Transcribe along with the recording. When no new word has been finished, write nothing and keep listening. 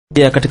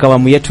Katika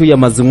awamu yetu ya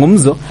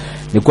mazungumzo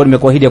nilikuwa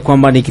nimekuahidi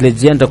kwamba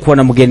nikirejea nitakuwa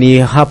na mgeni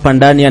hapa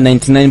ndani ya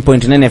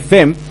 99.9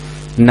 FM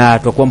na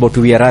tutakuomba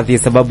tuwie radhi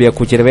sababu ya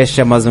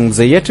kuchelewesha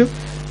mazungumzo yetu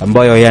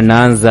ambayo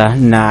yanaanza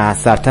na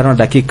saa 5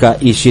 dakika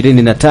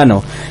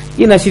 25.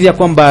 Inaashiria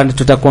kwamba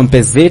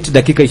tutakompensate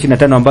dakika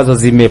 25 ambazo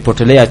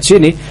zimepotelea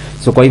chini.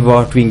 So kwa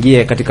hivyo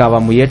tuingie katika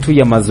awamu yetu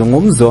ya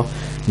mazungumzo,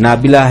 na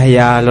bila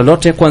ya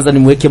lolote kwanza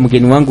nimweke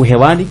mgeni wangu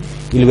hewani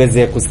ili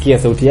weze kusikia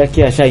sauti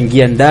yake.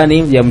 Ashaingia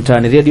ndani ya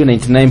Mtaani Radio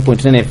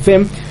 99.9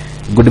 FM.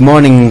 Good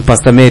morning,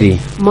 Pastor Mary.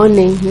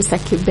 Morning, Mr.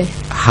 Kibe.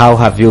 How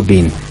have you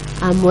been?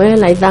 I'm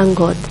well, I thank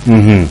God.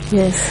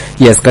 Yes.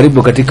 Yes,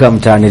 karibu katika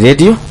Mtaani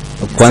Radio.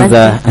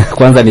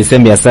 Kwanza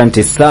niseme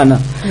asante sana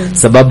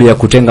sababu ya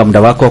kutenga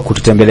muda wako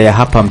kututembelea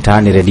hapa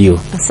Mtaani Radio.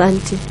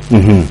 Asante.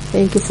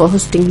 Thank you for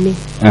hosting me.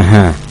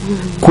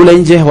 Kule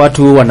nje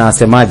watu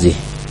wanasemaje?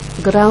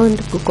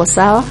 Ground kuko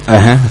sawa.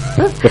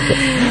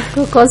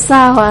 Kuko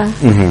sawa.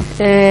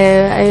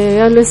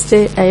 I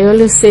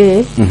always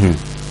say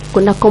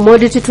kuna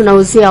commodity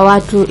tunauzia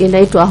watu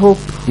inaitwa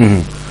hope.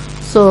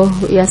 So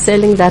we are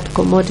selling that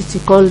commodity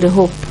called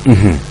hope.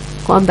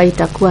 Kwamba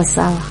itakuwa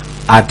sawa.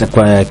 Hata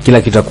kwa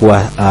kila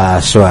kitakuwa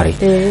shwari.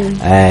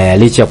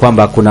 Licha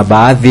kwamba kuna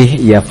baadhi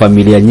ya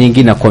familia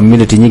nyingi na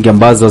community nyingi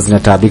ambazo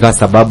zinataabika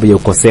sababu ya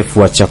ukosefu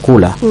wa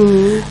chakula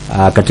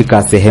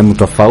katika sehemu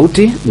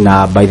tofauti,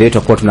 na by the way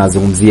tutakuwa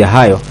tunazungumzia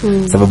hayo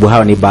sababu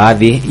hayo ni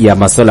baadhi ya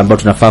masuala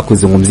ambayo tunafaa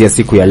kuzungumzia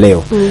siku ya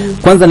leo.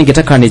 Kwanza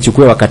ningetaka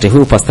nichukue wakati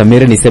huu Pastor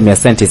Mary niseme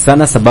asante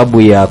sana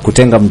sababu ya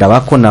kutenga muda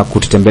wako na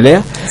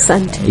kututembelea.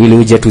 Asante. Ili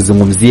uje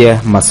tuzungumzie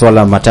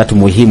masuala matatu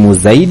muhimu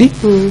zaidi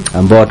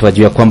ambao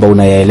tunajua kwamba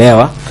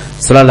unayaelewa.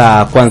 Swala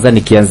la kwanza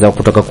nikianza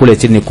kutoka kule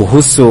chini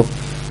kuhusu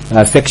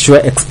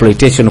sexual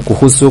exploitation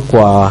kuhusu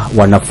kwa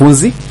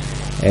wanafunzi.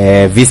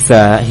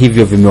 Visa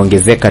hivyo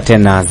vimeongezeka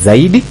tena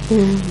zaidi.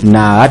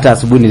 Na hata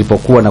asubuhi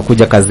nilipokuwa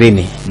nakuja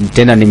kazini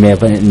tena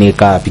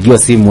nikapigiwa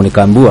simu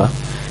nikaambiwa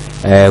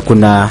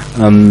kuna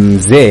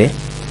mzee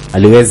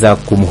aliweza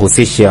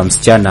kumhusisha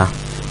msichana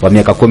wa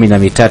miaka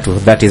 13,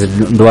 that is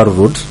Ndwaru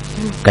Road,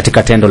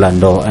 katika tendo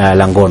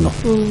la ngono.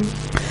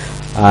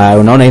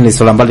 Unaona hili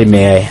swala ambalo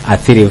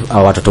limeathiri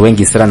watoto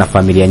wengi sana na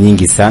familia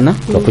nyingi sana.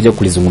 Tutakuja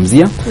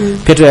kulizungumzia.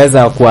 Pia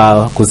tunaweza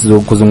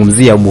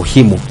kuzungumzia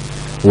umuhimu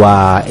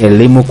wa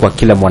elimu kwa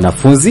kila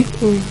mwanafunzi.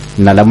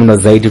 Na la mno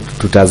zaidi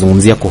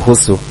tutazungumzia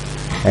kuhusu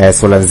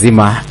swala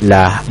nzima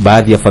la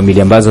baadhi ya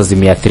familia ambazo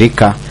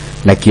zimeathirika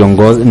na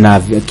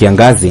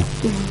kiangazi.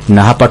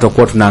 Na hapa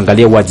tutakuwa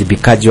tunaangalia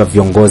wajibikaji wa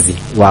viongozi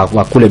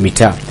wa kule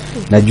mitaa.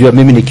 Najua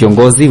mimi ni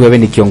kiongozi, wewe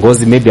ni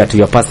kiongozi, maybe at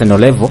your personal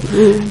level.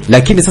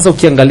 Lakini sasa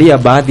ukiangalia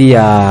baadhi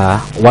ya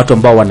watu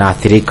ambao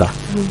wanaathirika,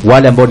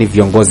 wale ambao ni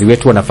viongozi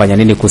wetu wanafanya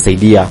nini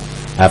kusaidia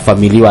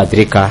familia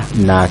waathirika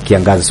na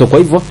kiangazi. So kwa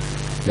hivyo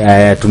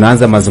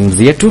tunaanza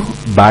mazungumzo yetu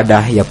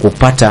baada ya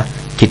kupata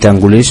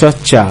kitangulisho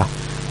cha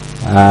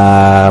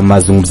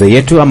mazungumzo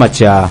yetu ama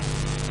cha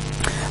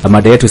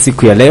mada yetu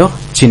siku ya leo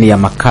chini ya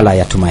makala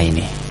ya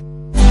Tumaini.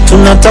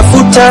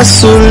 Tunatafuta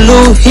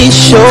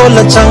suluhisho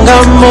la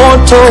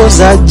changamoto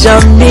za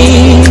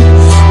jamii.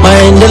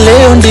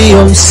 Maendeleo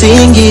ndiyo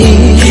msingi.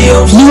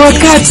 Ni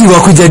wakati wa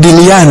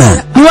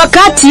kujadiliana. Ni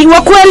wakati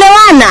wa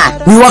kuelewana.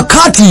 Ni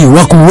wakati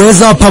wa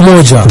kuweza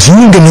pamoja.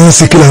 Jiunge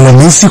nasi kila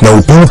Alhamisi na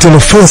upate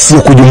nafasi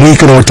ya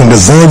kujumuika na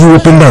watangazaji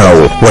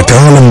wapendao,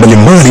 wataalamu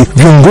mbalimbali,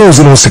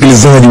 viongozi na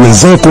wasikilizaji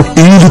wenzako,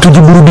 ili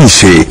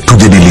tujiburudishe,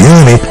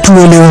 tujadiliane,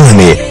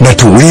 tuelewane na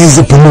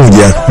tuweze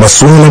pamoja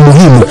masuala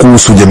muhimu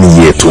kuhusu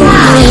jamii yetu.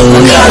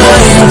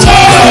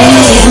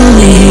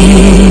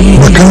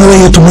 Makala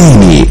ya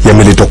Tumaini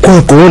yameletwa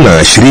kwako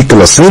na shirika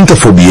la Center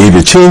for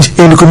Behavior Change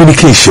and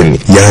Communication,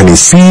 yani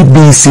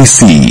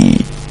CBCC.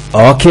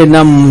 Okay,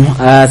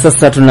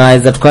 sasa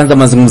tunaweza tukaanza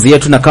mazungumzo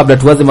yetu, na kabla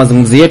tuanze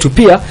mazungumzo yetu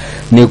pia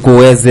ni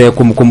kuweze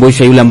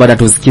kumkumbusha yule ambaye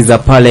anatusikiza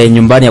pale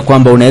nyumbani ya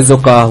kwamba unaweza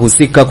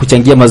kuhusika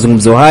kuchangia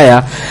mazungumzo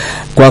haya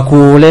kwa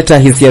kuleta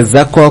hisia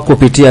zako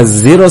kupitia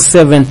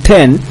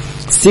 0710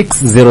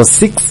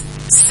 606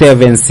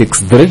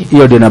 763.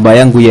 Hiyo ndio namba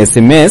yangu ya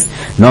SMS.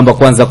 Naomba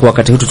kwanza kwa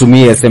wakati huu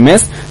tutumie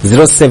SMS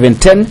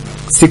 0710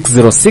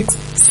 606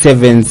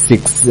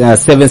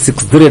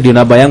 763 ndio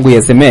namba yangu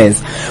ya SMS.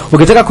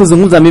 Ukitaka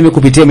kuzungumza mimi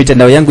kupitia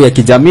mitandao yangu ya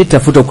kijamii,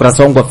 tafuta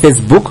ukurasa wangu wa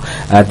Facebook,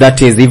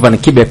 that is Ivan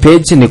Kibe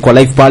page. Niko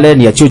live pale,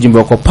 ni acha ujumbe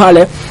wako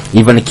pale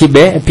Ivan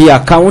Kibe. Pia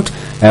account,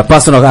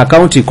 personal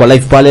account iko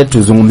live pale,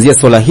 tuzungumzie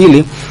swala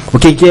hili.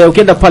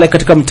 Ukienda pale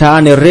katika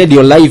Mtaani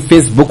Radio live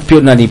Facebook pia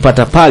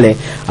unanipata pale,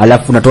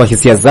 alafu unatoa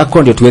hisia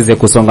zako ndio tuweze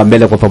kusonga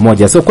mbele kwa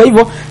pamoja. So kwa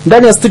hivyo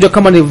ndani ya studio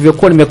kama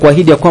nilivyokuwa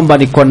nimekuahidi kwamba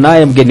niko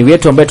naye mgeni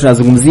wetu ambaye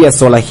tunazungumzia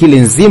swala hili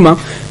nzima.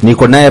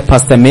 Niko naye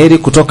Pastor Mary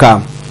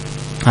kutoka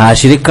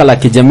shirika la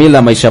kijamii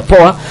la Maisha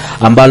Poa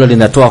ambalo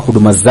linatoa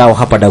huduma zao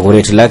hapa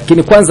Dagoretti.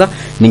 Lakini kwanza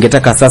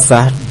ningetaka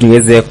sasa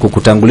niweze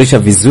kukutangulisha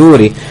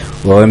vizuri.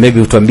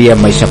 Maybe utuambie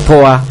Maisha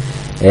Poa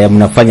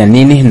mnafanya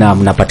nini na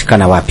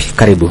mnapatikana wapi?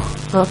 Karibu.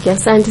 Okay,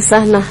 asante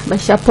sana.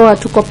 Maisha Poa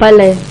tuko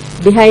pale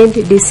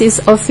behind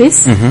disease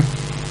office.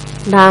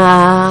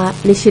 Na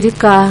ni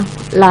shirika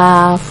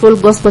la Full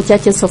Gospel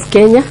Churches of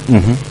Kenya.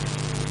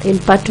 in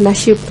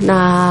partnership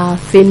na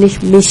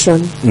Finnish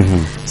Mission.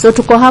 So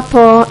tuko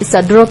hapo, it's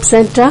a drop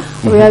center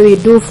where we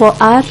do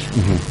 4R,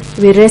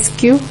 we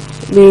rescue,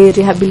 we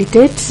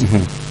rehabilitate,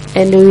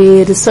 and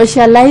we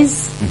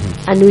resocialize,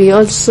 and we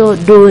also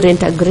do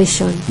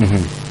reintegration.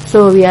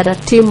 So we are a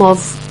team of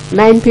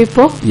 9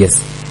 people.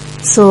 Yes.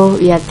 So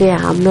we are there.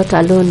 I'm not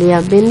alone. We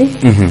are many.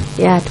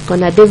 Yeah, tuko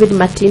na David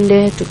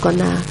Matinde, tuko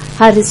na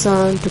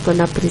Harrison, tuko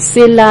na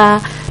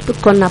Priscilla,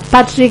 tuko na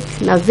Patrick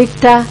na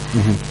Victor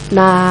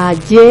na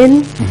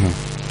Jane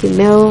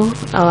Kimeo,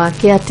 our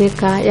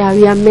caretaker. Yeah,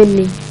 we are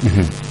many.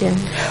 Yeah.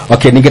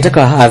 Okay,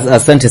 ningetaka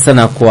asante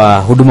sana kwa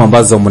huduma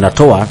ambazo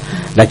mnatoa,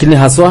 lakini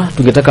haswa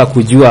tungetaka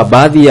kujua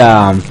baadhi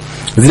ya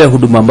zile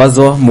huduma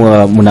ambazo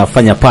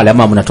mnafanya pale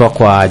ama mnatoa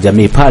kwa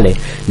jamii pale.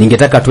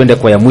 Ningetaka tuende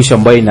kwa ya mwisho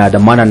ambayo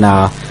inaandamana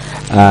na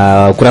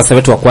ukurasa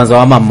wetu wa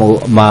kwanza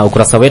ama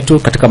ukurasa wetu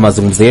katika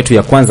mazungumzo yetu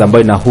ya kwanza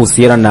ambayo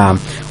inahusiana na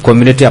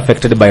community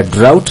affected by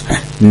drought,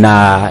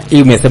 na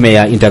hii umesema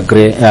ya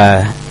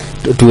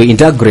to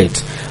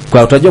integrate.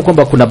 Kwa utajua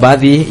kwamba kuna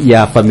baadhi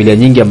ya familia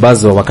nyingi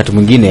ambazo wakati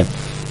mwingine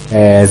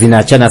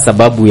zinaachana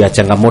sababu ya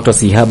changamoto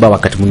sihaba.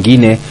 Wakati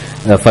mwingine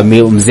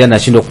mzee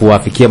anashindwa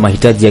kuwafikia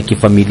mahitaji ya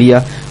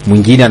kifamilia,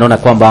 mwingine anaona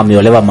kwamba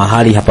ameolewa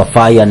mahali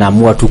hapafai,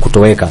 anaamua tu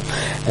kutoweka.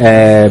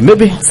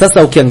 Maybe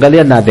sasa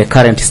ukiangalia na the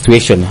current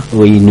situation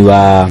in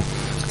your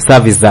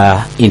service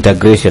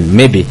integration,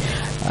 maybe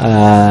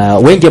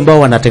wengi ambao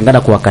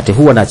wanatengana kwa wakati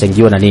huu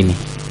wanachangiwa na nini?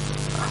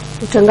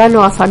 Utengano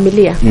wa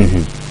familia.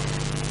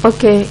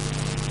 Okay,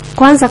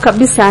 kwanza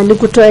kabisa ni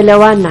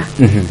kutoelewana.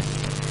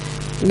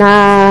 Na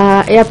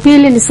ya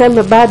pili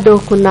niseme bado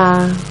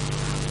kuna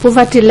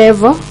poverty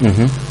level.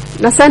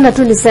 Na sana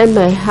tu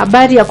niseme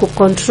habari ya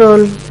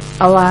kucontrol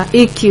our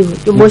EQ,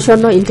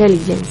 emotional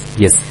intelligence.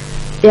 Yes.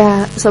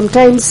 Yeah,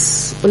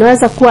 sometimes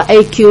unaweza kuwa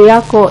IQ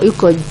yako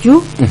iko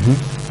juu,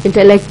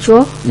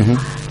 intellectual,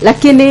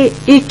 lakini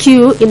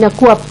EQ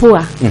inakuwa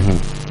poor.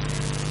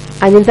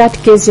 And in that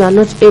case you are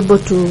not able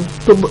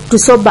to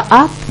sober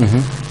up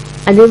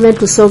and even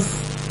to solve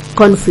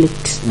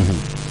conflict.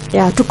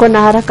 Yeah, tuko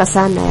na haraka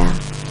sana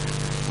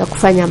ya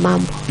kufanya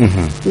mambo.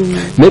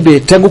 Maybe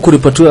tangu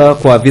kuripotiwa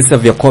kwa visa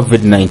vya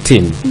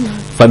COVID-19,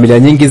 familia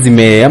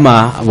nyingi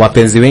ama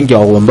wapenzi wengi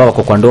ambao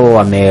wako kwa ndoa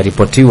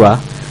wameripotiwa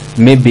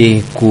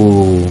maybe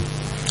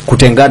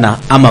kutengana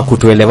ama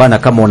kutoelewana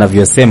kama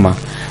unavyosema,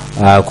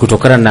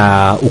 kutokana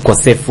na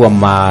ukosefu wa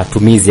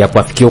matumizi ya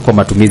kuafikia kwa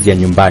matumizi ya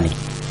nyumbani.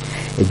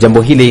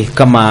 Jambo hili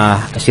kama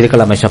shirika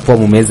la Maisha Poa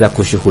mmeweza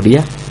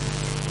kushuhudia?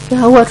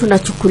 Huwa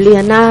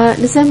tunachukulia, na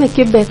niseme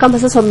Kibe, kama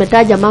sasa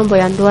umetaja mambo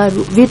ya ndoa,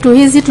 vitu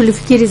hizi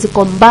tulifikiri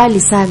ziko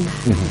mbali sana.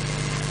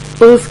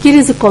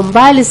 Tulifikiri ziko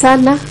mbali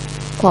sana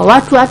kwa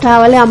watu hata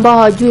wale ambao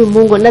hawajui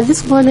Mungu. Na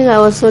this morning I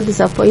was so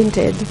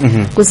disappointed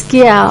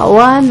kusikia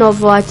one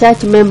of our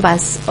church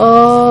members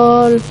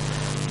all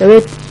the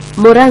way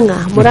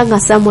Muranga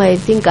somewhere, I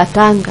think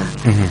Atanga,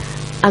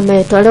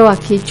 ametolewa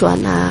kichwa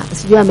na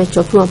sijui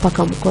amechokiwa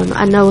mpaka mkono.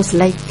 And I was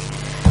like,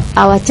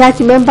 our church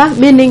member,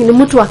 meaning ni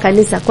mtu wa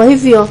kanisa. Kwa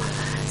hivyo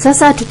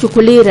sasa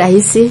tuchukulie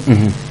rahisi,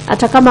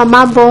 hata kama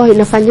mambo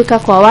inafanyika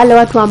kwa wale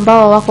watu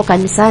ambao wako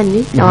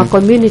kanisani na wa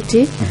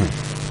community,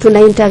 tuna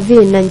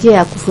intervene na njia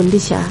ya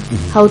kufundisha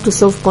how to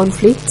solve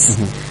conflicts,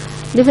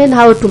 even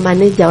how to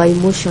manage our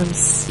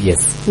emotions. Yes.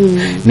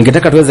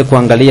 Ningetaka tuweze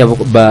kuangalia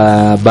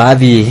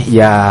baadhi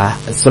ya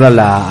swala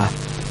la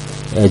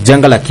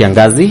janga la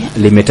kiangazi.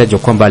 Limetajwa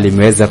kwamba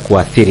limeweza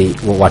kuathiri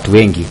watu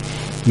wengi.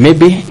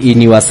 Maybe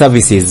in your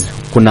services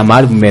kuna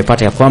mahali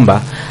mmepata ya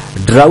kwamba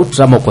drought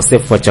ama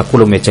ukosefu wa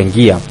chakula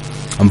umechangia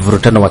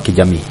mvurutano wa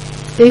kijamii?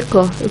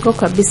 Iko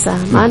kabisa.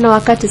 Maana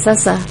wakati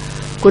sasa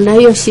kuna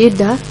hiyo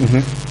shida,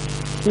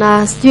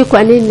 na sijui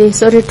kwa nini,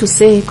 sorry to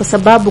say, kwa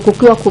sababu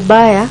kukiwa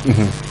kubaya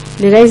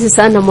ni rahisi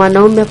sana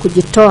mwanaume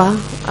kujitoa.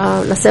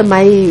 Nasema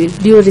hii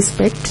due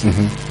respect.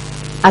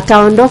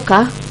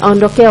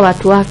 Aondokea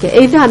watu wake,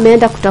 either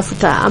ameenda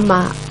kutafuta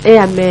ama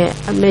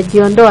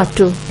amejiondoa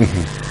tu.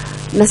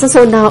 Na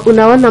sasa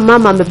unaona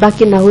mama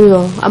amebaki na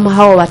huyo ama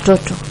hao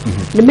watoto.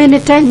 Ni many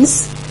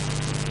times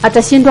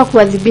atashindwa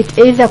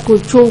kuadhibiti, either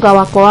kuchunga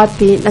wako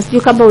wapi. Na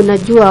sijui kama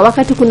unajua,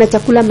 wakati kuna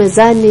chakula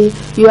mezani,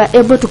 you are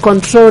able to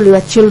control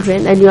your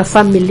children and your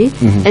family,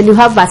 and you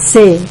have a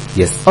say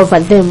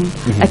over them.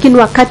 Lakini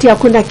wakati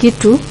hakuna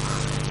kitu,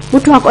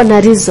 mtu wako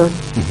na reason,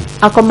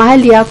 ako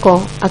mahali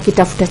yako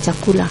akitafuta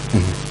chakula.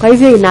 Kwa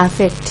hivyo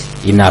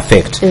ina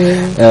affect.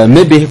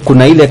 Maybe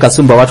kuna ile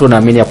kasumba watu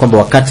wanaamini ya kwamba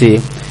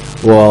wakati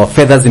wa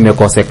fedha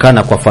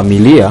zimekosekana kwa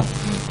familia,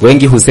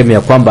 wengi husema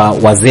ya kwamba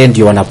wazee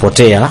ndio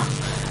wanapotea.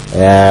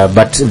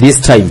 But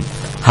this time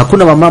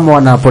hakuna mama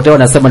wanapotea,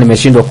 wanasema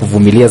nimeshindwa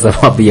kuvumilia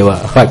sababu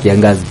ya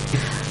kiangazi.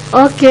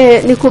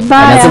 Okay, ni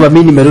kubaya. Anasema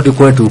mimi nimerudi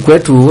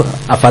kwetu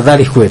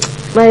afadhali kwetu.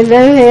 By the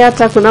way,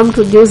 hata kuna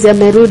mtu juzi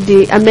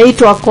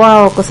ameitwa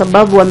kwao kwa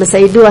sababu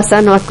wamesaidiwa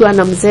sana wakiwa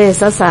na mzee.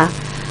 Sasa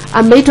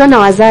ameitwa na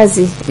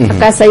wazazi,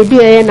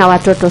 akasaidiwa yeye na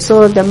watoto.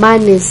 So the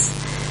man is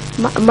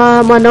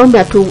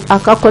mwanaume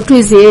akako tu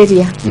hizi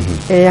area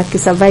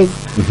akisurvive.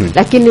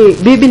 Lakini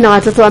bibi na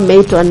watoto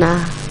wameitwa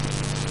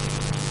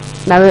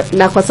na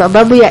na kwa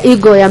sababu ya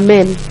ego ya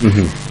men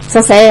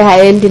sasa yeye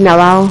haendi na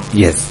wao.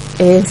 Yes.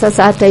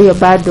 Sasa hata hiyo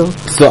bado.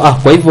 So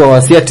kwa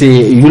hivyo si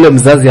ati yule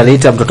mzazi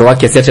aliita mtoto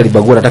wake, si ati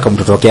alibagua nataka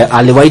mtoto wake,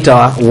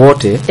 aliwaita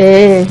wote.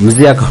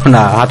 Mzee akaona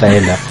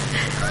hataenda.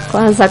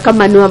 Kwanza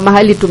kama ni wa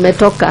mahali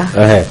tumetoka.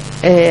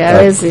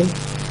 Hawezi.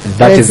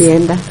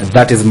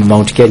 That is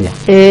Mount Kenya.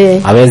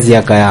 Hawezi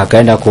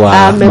akaenda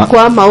kwa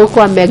amekwama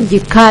huko,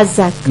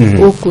 amejikaza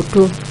huku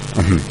tu.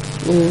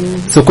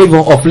 So kwa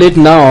hivyo of late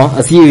now,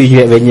 si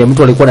wenye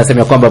mtu alikuwa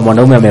anasema kwamba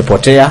mwanaume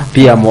amepotea,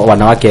 pia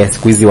wanawake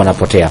siku hizi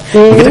wanapotea.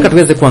 Ningetaka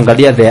tuweze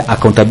kuangalia the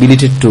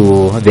accountability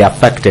to the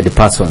affected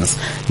persons,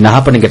 na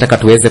hapa ningetaka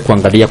tuweze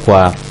kuangalia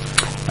kwa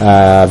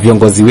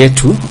viongozi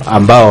wetu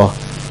ambao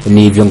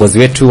ni viongozi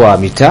wetu wa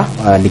mitaa.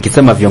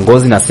 Nikisema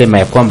viongozi nasema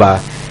ya kwamba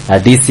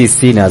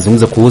DCC,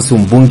 nazungumza kuhusu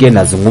mbunge,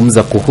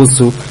 nazungumza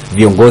kuhusu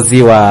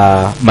viongozi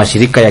wa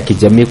mashirika ya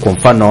kijamii, kwa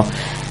mfano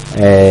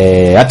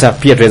hata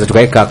pia tuweze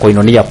tukaweka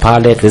koinonia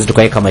pale, tuweze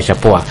tukaweka maisha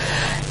poa.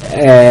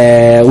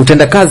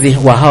 Utendakazi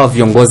wa hawa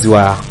viongozi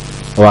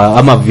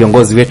ama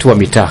viongozi wetu wa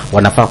mitaa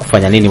wanafaa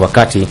kufanya nini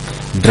wakati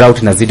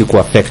drought inazidi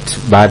kuaffect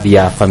baadhi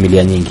ya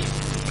familia nyingi?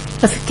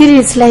 Nafikiri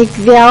it's like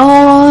they are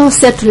all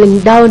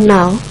settling down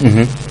now.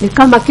 Ni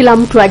kama kila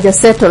mtu haja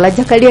settle,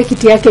 hajakalia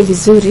kiti yake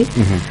vizuri.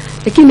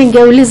 Lakini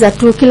ningeuliza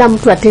tu kila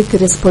mtu atake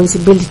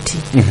responsibility.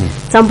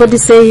 Somebody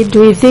said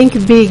we think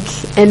big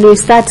and we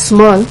start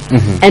small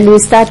and we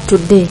start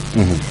today.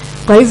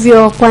 Kwa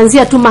hivyo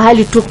kuanzia tu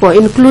mahali tuko,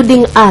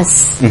 including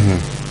us.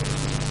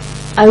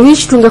 I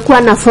wish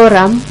tungekuwa na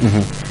forum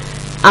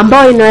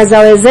ambao inaweza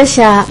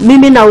wezesha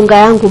mimi na unga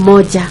yangu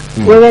moja,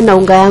 wewe na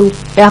unga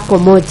yako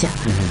moja.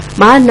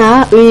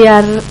 Maana we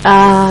are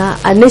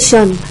a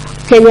nation,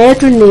 Kenya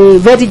yetu ni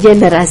very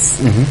generous.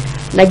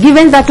 Na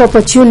given that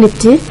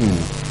opportunity,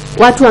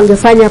 watu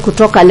wangefanya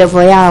kutoka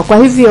level yao. Kwa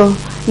hivyo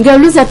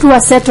ngeuliza tu wa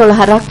settle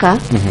haraka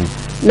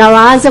na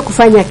waanze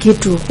kufanya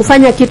kitu.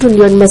 Kufanya kitu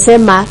ndio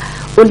nimesema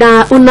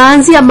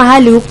unaanzia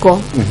mahali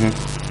huko.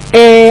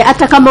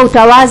 Hata kama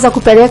utawaza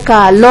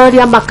kupeleka lori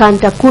ama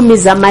kanta 10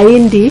 za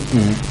mahindi,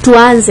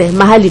 tuanze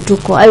mahali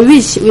tuko. I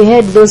wish we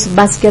had those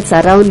baskets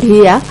around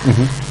here.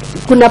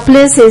 Kuna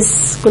places,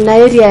 kuna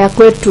area ya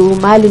kwetu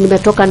mahali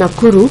nimetoka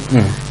Nakuru,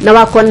 na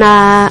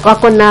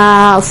wako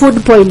na food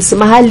points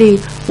mahali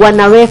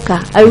wanaweka.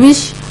 I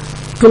wish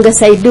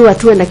tungesaidiwa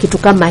tuwe na kitu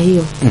kama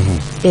hiyo.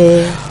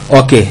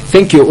 Okay,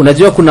 thank you.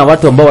 Unajua kuna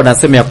watu ambao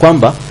wanasema ya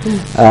kwamba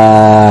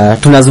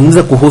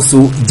tunazungumza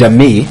kuhusu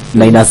jamii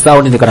na ina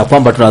sound ni kana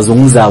kwamba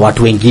tunazungumza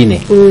watu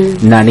wengine.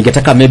 Na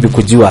ningetaka maybe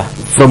kujua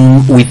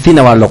from within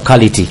our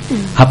locality,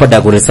 hapa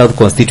Dagoretti South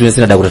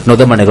constituency na Dagoretti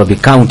North ama Nairobi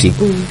County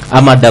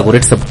ama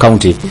Dagoretti Sub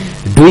County,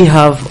 do we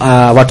have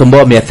watu ambao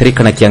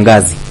wameathirika na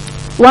kiangazi?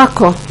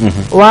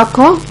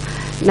 Wako.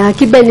 Na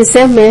kibe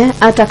niseme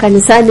hata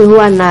kanisani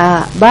huwa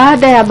na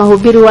baada ya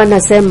mahubiri huwa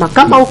nasema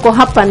kama uko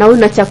hapa na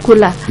una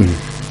chakula,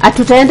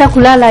 hatutaenda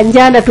kulala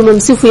njana,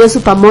 tumemsifu Yesu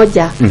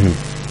pamoja.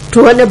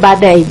 Tuone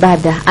baada ya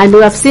ibada. And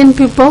we have seen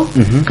people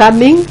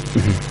coming.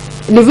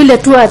 Ni vile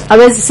tu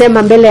hawezi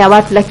sema mbele ya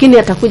watu, lakini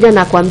atakuja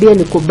na kuambia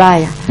ni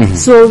kubaya.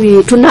 So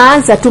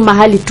tunaanza tu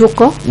mahali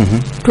tuko.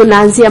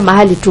 Tunaanzia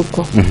mahali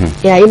tuko.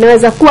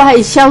 Inaweza kuwa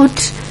hai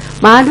shout,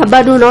 maana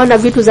bado unaona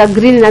vitu za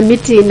green na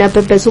miti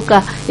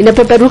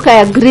inapeperuka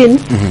ya green,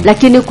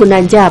 lakini kuna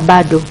njaa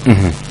bado.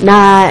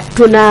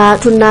 Na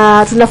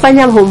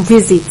tunafanya home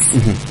visits.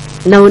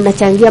 Na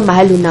unachangia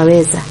mahali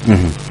unaweza.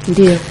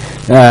 Ndio.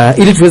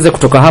 Ili tuweze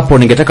kutoka hapo,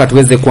 ningetaka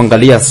tuweze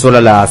kuangalia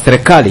swala la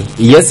serikali.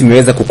 Yes,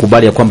 imeweza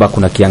kukubali ya kwamba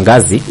kuna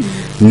kiangazi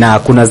na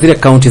kuna zile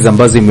counties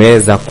ambazo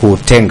imeweza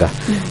kutenga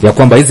ya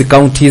kwamba hizi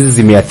counties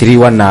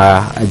zimeathiriwa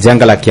na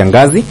janga la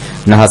kiangazi,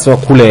 na haswa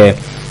kule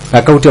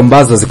kaunti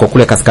ambazo ziko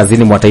kule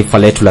kaskazini mwa taifa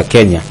letu la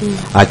Kenya,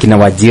 akina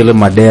Wajir,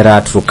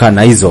 Madera,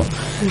 Turkana hizo.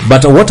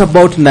 But what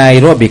about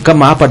Nairobi?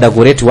 Kama hapa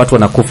Dagoretti watu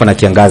wanakufa na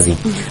kiangazi,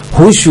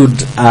 who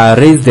should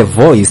raise the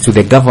voice to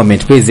the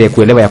government peze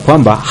kuelewa ya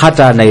kwamba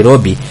hata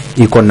Nairobi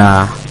iko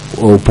na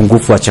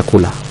upungufu wa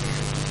chakula?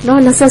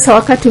 Naona sasa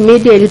wakati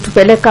media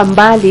ilitupeleka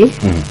mbali,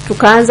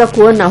 tukaanza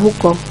kuona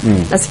huko.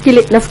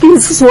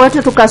 Nafikiri sisi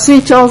wote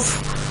switch off,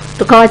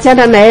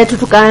 tukawachana na yetu,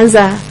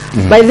 tukaanza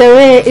by the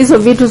way hizo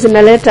vitu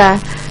zinaleta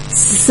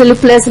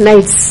sleepless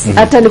nights.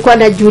 Hata nilikuwa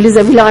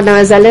najiuliza vile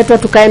wanaweza letwa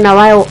tukae na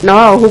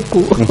wao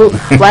huku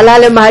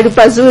walale mahali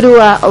pazuri,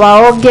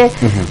 waoge,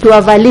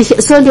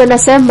 tuwavalishe. So ndio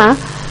nasema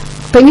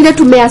pengine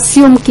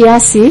tumeassume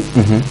kiasi,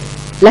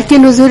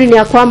 lakini uzuri ni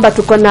ya kwamba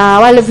tuko na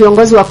wale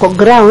viongozi wako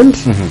ground,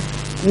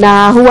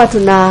 na huwa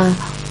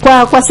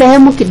kwa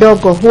sehemu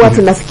kidogo huwa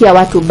tunafikia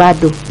watu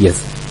bado. Yes.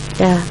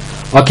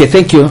 Okay,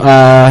 thank you.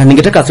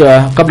 Ningetaka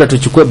kabla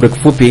tuchukue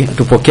break fupi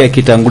tupokee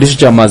kitangulisho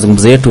cha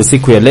mazungumzo yetu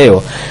siku ya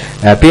leo.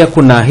 Pia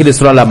kuna hili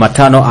swala la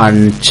maternal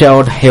and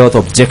child health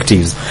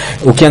objectives.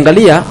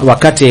 Ukiangalia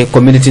wakati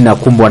community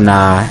inakumbwa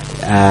na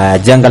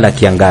janga la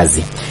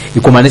kiangazi,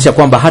 ikumaanisha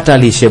kwamba hata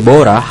lishe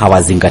bora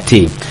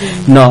hawazingatii.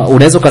 No,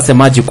 unaweza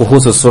kusemaje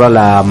kuhusu swala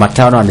la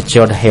maternal and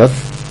child health?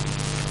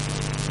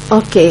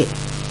 Okay.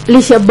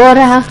 Lishe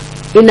bora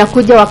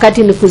inakuja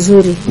wakati ni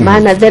kuzuri.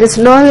 Maana there is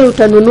no way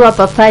utanunua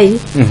papai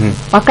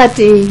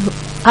wakati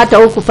hata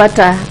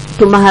hukupata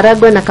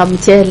tumaharagwe na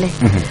kamchele.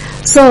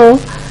 So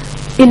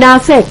ina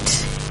affect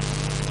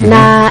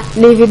na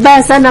ni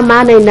vibaya sana,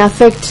 maana ina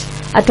affect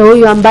hata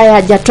huyu ambaye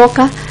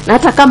hajatoka, na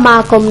hata kama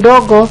ako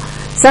mdogo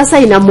sasa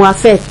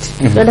inamuaffect.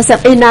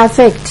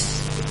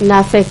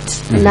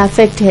 Ina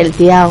affect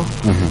health yao.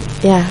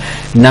 Yeah.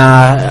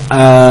 Na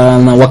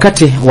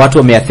wakati watu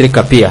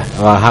wameathirika pia,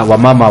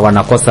 wamama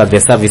wanakosa the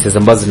services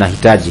ambazo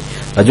zinahitaji.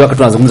 Najua wakati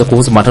tunazungumza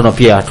kuhusu matano,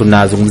 pia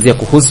tunazungumzia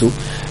kuhusu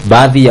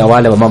baadhi ya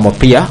wale wamama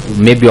pia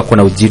maybe wako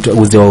na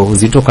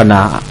uzito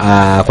kana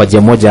kwa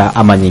njia moja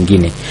ama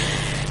nyingine.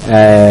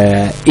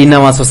 In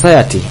our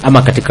society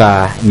ama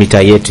katika mitaa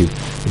yetu,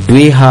 do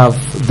we have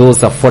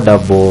those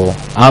affordable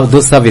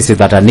those services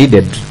that are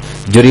needed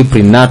during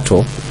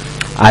prenatal?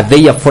 Are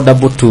they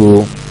affordable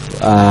to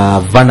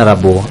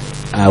vulnerable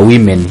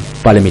women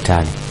pale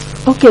mitaani?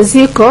 Okay,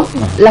 ziko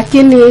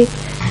lakini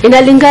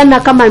inalingana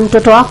kama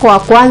mtoto wako wa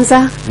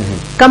kwanza.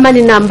 Kama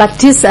ni namba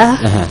 9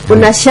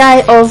 una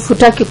shy of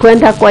hutaki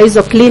kwenda kwa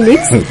hizo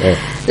clinics.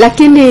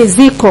 Lakini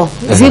ziko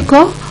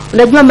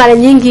unajua mara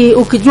nyingi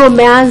ukijua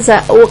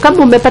umeanza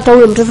kama umepata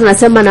huyo mtoto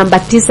unasema namba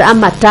 9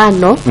 ama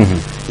 5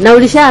 na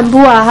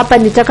ulishaambiwa hapa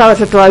nitaka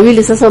watoto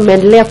wawili, sasa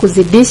umeendelea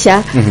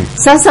kuzidisha.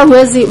 Sasa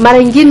huwezi, mara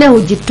nyingine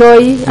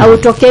hujitoi au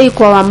tokei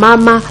kwa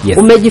wamama.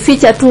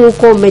 Umejificha tu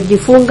huko,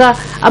 umejifunga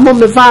ama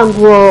umevaa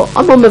nguo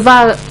ama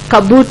umevaa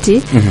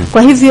kabuti.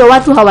 Kwa hivyo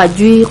watu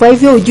hawajui, kwa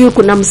hivyo hujui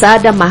kuna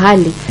msaada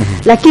mahali.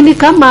 Lakini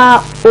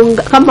kama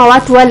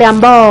watu wale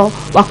ambao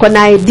wako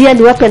na idea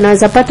ni wapi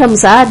anaweza pata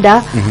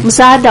msaada,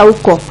 msaada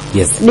huko.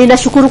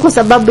 Ninashukuru kwa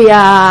sababu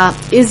ya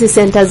hizi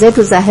center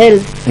zetu za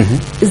health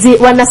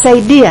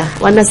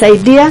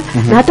wanasaidia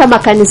na hata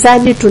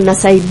makanisani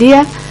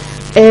tunasaidia.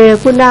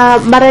 Kuna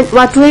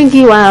watu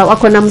wengi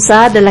wako na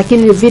msaada,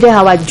 lakini vile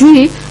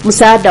hawajui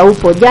msaada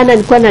upo. Jana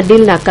nilikuwa na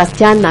deal na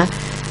kasichana,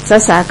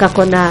 sasa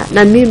akakona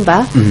na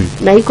mimba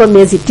na iko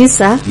miezi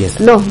 9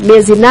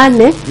 miezi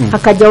 8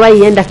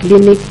 akajawahi enda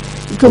clinic.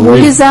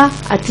 Ukimuuliza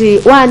ati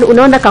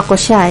unaona kako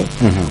shy,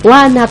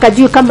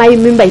 hakajui kama hii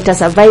mimba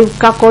itasurvive,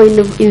 kako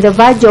in the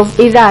verge of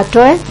either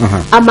atoe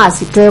ama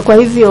asitoe. Kwa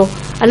hivyo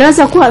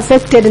anaweza kuwa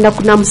affected na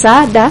kuna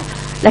msaada,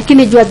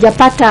 lakini juu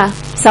hajapata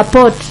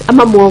support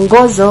ama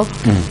muongozo,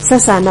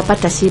 sasa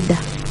anapata shida.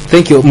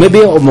 Thank you. Maybe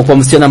kwa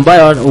msichana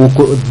ambaye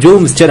juu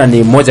msichana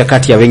ni moja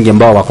kati ya wengi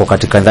ambao wako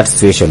katika that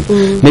situation.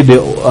 Maybe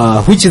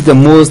which is the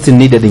most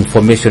needed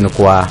information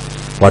kwa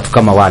watu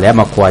kama wale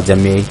ama kwa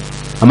jamii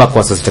ama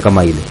kwa society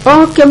kama ile?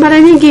 Okay, mara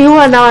nyingi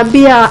huwa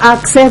nawaambia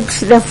accept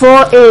the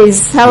 4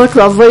 A's, how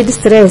to avoid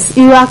stress.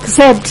 You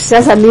accept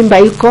sasa mimba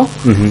iko,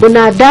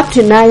 una adapt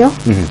nayo,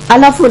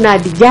 alafu una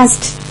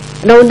adjust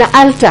na una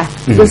alter.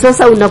 Ndio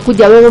sasa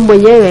unakuja wewe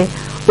mwenyewe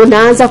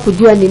unaanza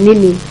kujua ni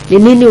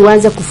nini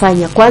uanze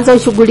kufanya. Kwanza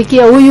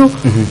ushughulikie huyu,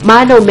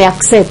 maana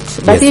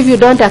umeaccept. But if you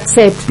don't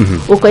accept,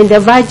 uko in the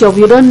verge of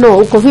you don't know,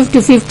 uko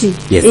 50-50.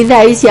 Either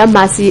aishi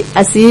ama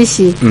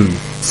asiishi.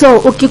 So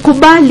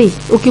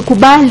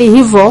ukikubali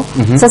hivyo,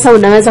 sasa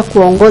unaweza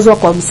kuongozwa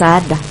kwa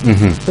msaada.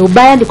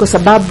 Ubaya ni kwa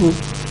sababu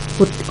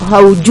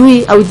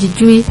haujui au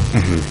jijui,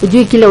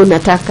 hujui kile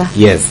unataka.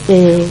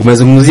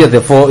 Umezungumzia the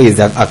 4 is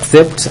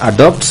accept,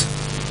 adopt,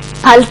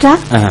 alter.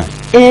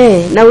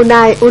 Na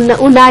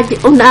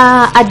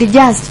una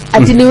adjust.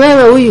 Ati ni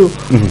wewe huyu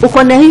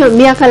uko na hiyo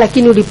miaka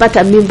lakini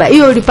ulipata mimba.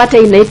 Hiyo ulipata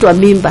inaitwa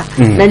mimba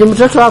na ni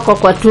mtoto wako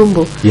kwa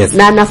tumbo.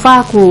 Na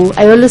anafaa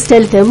I always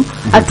tell them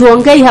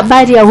atuongei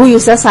habari ya huyu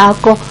sasa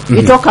ako.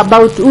 We talk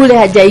about ule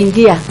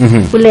hajaingia.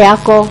 Ule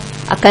yako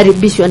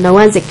akaribishwa na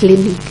uanze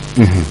clinic.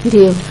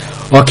 Ndio.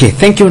 Okay,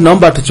 thank you.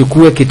 Naomba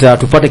tuchukue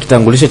tupate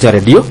kitangulisho cha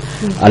radio.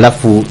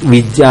 Alafu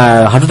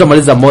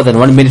hatutamaliza more than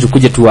 1 minute,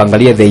 tukuje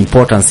tuangalie the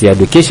importance ya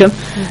education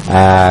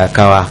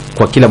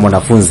kwa kila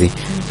mwanafunzi.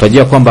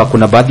 Tunajua kwamba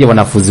kuna baadhi ya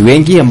wanafunzi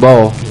wengi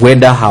ambao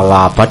huenda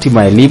hawapati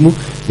elimu,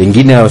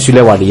 wengine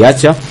shule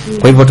waliacha.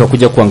 Kwa hivyo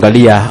tutakuja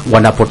kuangalia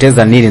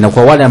wanapoteza nini, na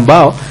kwa wale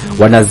ambao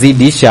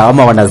wanazidisha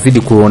ama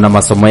wanazidi kuona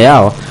masomo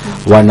yao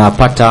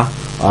wanapata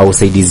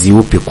usaidizi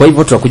upi. Kwa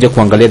hivyo tutakuja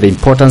kuangalia the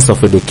importance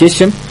of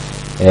education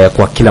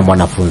kwa kila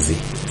mwanafunzi.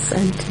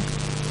 Asante.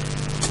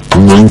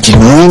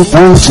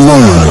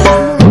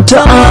 99.9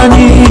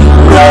 Mtaani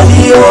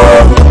Radio,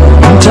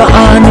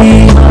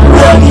 Mtaani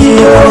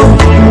Radio,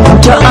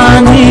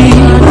 Mtaani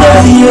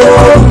Radio,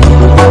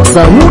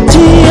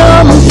 sauti ya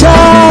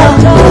mtaa.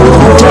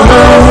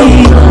 Mtaani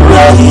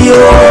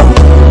Radio,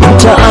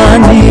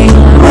 Mtaani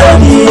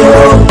Radio,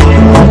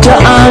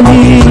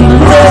 Mtaani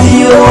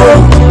Radio,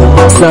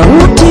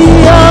 sauti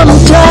ya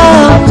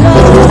mtaa.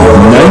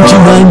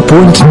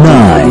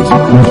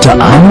 99.9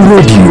 Mtaani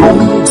Radio,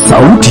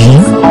 sauti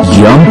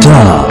ya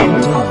mtaa.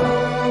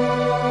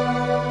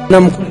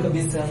 Na mkuu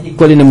kabisa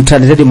Kweli ni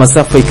mtaani radio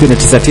masafa ikiwa ni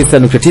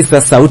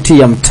 99.9 sauti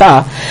ya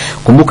mtaa.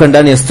 Kumbuka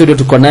ndani ya studio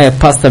tuko naye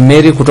Pastor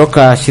Mary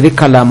kutoka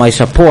shirika la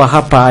Maisha Poa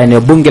hapa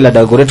eneo bunge la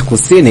Dagoretti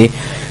Kusini.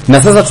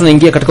 Na sasa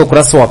tunaingia katika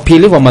ukurasa wa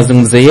pili wa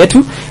mazungumzo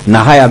yetu,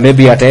 na haya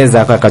maybe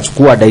ataweza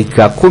akachukua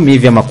dakika 10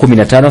 hivi ama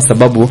 15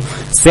 sababu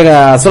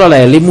swala la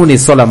elimu ni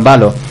swala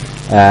ambalo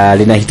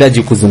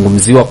linahitaji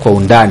kuzungumziwa kwa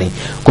undani.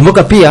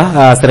 Kumbuka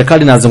pia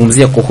serikali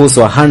inazungumzia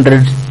kuhusu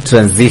 100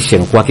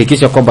 transition,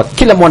 kuhakikisha kwamba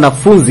kila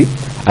mwanafunzi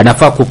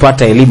anafaa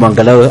kupata elimu,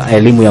 angalau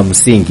elimu ya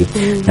msingi.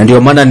 Na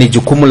ndio maana ni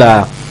jukumu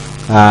la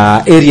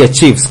area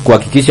chiefs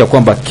kuhakikisha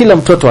kwamba kila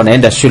mtoto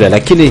anaenda shule.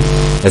 Lakini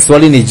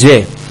swali ni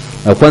je,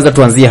 kwanza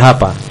tuanzie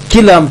hapa,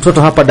 kila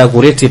mtoto hapa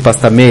Dagoretti,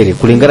 Pastor Mary,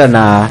 kulingana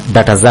na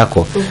data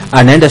zako,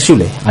 anaenda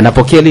shule,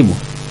 anapokea elimu?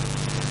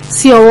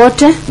 Sio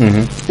wote.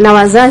 Na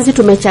wazazi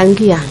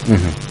tumechangia.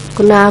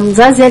 Kuna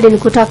mzazi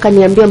alinikuta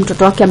akaniambia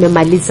mtoto wake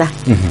amemaliza.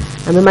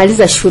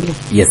 Amemaliza shule.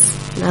 Yes.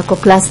 Na ako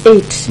class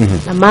 8.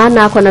 Na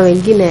maana ako na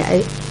wengine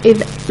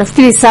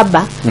nafikiri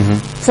 7.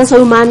 Sasa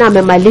huyu maana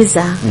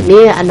amemaliza, ni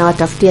yeye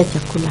anawatafutia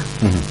chakula.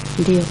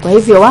 Ndio. Kwa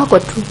hivyo wako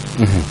tu.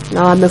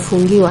 Na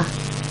wamefungiwa.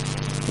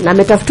 Na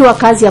ametafutiwa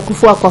kazi ya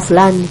kufua kwa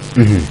fulani.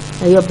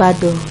 Hiyo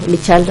bado ni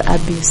child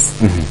abuse.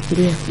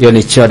 Ndio. Hiyo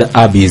ni child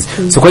abuse.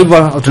 So kwa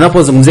hivyo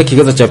tunapozungumzia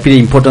kigezo cha pili,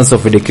 importance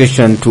of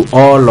education to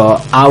all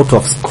out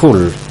of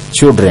school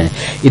children,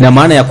 ina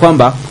maana ya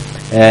kwamba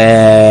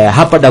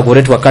hapa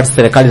Dagoretti wakati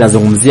serikali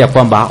inazungumzia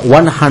kwamba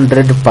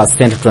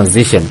 100%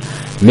 transition,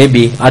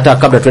 maybe hata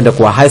kabla tuende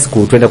kwa high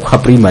school, tuende kwa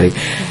primary,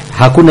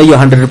 hakuna hiyo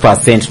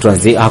 100%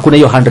 transition, hakuna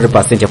hiyo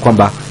 100% ya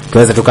kwamba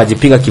tunaweza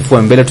tukajipiga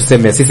kifua mbele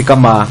tuseme sisi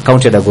kama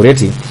county ya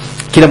Dagoretti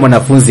kila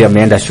mwanafunzi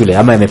ameenda shule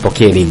ama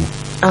amepokea elimu.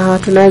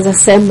 Tunaweza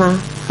sema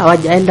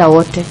hawajaenda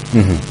wote.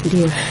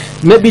 Ndio.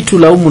 Maybe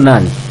tulaumu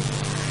nani?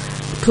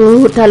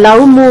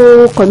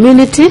 Tutalaumu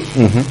community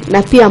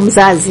na pia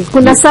mzazi.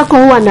 Kuna sako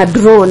huwa na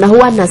draw na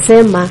huwa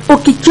nasema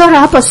ukichora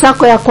hapo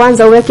sako ya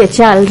kwanza uweke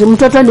child,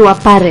 mtoto ni wa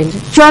parent.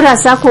 Chora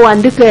sako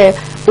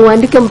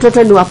uandike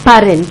mtoto ni wa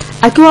parent.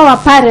 Akiwa wa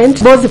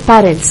parent, both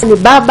parents. Ni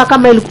baba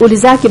kama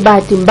ulizaki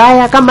bahati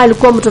mbaya, kama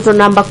alikuwa mtoto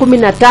namba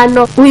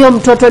 15, huyo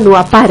mtoto ni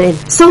wa parent.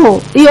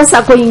 So, hiyo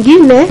sako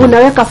nyingine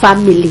unaweka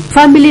family.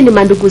 Family ni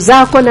mandugu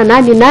zako na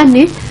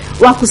nani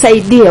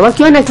wakusaidie.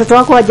 Wakiona watoto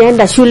wako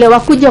hawajaenda shule,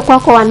 wakuje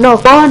kwako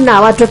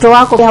wanaona watoto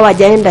wako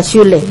hawajaenda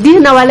shule.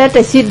 Dina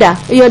walete shida,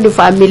 hiyo ni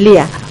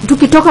familia.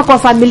 Tukitoka kwa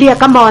familia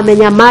kama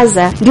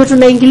wamenyamaza, ndio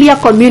tunaingilia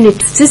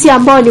community. Sisi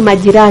ambao ni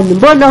majirani,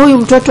 mbona huyu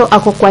mtoto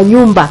ako kwa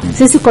nyumba?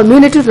 Sisi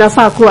community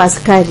tunafaa kuwa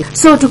askari.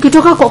 So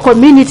tukitoka kwa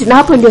community, na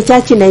hapo ndio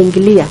church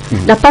inaingilia.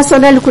 Na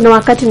personally kuna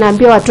wakati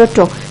naambia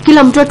watoto,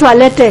 kila mtoto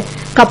alete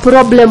ka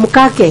problem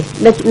kake,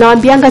 na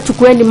naambianga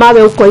chukueni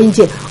mawe huko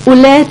nje,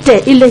 ulete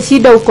ile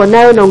shida uko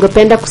nayo na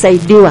ungependa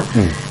kusaidiwa.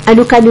 And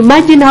you can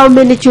imagine how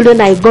many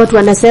children I got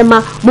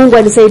wanasema Mungu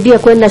anisaidie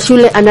kwenda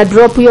shule, ana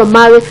drop hiyo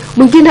mawe.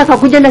 Mwingine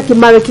akakuja na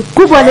kimawe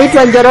kikubwa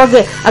anaitwa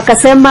Njoroge,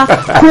 akasema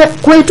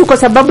kwetu kwa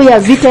sababu ya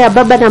vita ya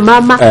baba na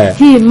mama,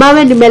 hii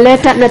mawe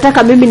nimeleta,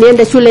 nataka mimi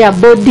niende shule ya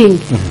boarding,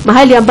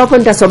 mahali ambapo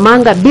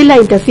nitasomanga bila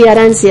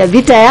interference ya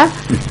vita ya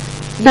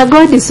na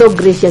God is so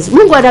gracious.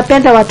 Mungu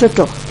anapenda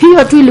watoto.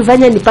 Hiyo tu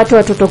ilifanya nipate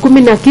watoto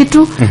 10 na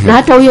kitu. Na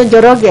hata huyo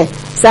Njoroge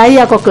saa hii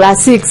ako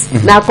class 6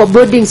 na ako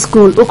boarding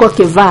school uko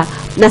Kivaa.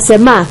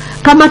 Nasema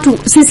kama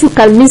sisi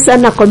kanisa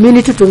na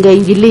community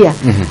tungeingilia.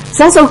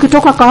 Sasa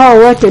ukitoka kwa hao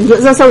wote,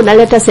 sasa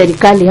unaleta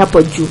serikali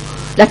hapo juu.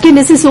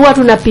 Lakini sisi huwa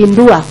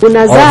tunapindua.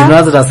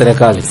 Unaanza na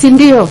serikali. Si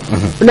ndio?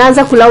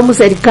 Unaanza kulaumu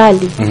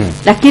serikali.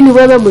 Lakini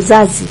wewe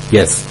mzazi.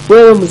 Yes.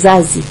 Wewe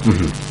mzazi.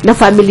 Na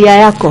familia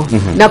yako.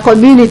 Na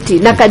community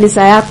na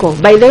kanisa yako.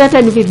 By the way,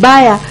 hata ni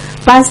vibaya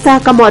pastor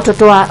kama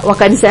watoto wa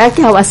kanisa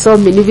yake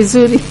hawasomi, ni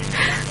vizuri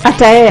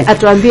hata yeye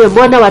atuambie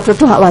mbona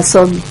watoto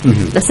hawasomi.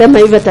 Nasema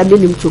hivyo hata mimi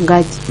ni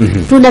mchungaji.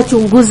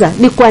 Tunachunguza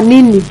ni kwa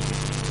nini.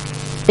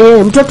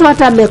 Mtoto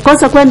hata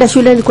amekosa kwenda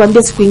shule, ni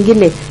kuambia siku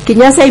nyingine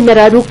kinyasa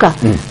imeraruka.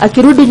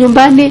 Akirudi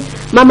nyumbani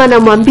mama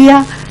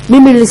anamwambia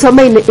mimi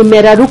nilisoma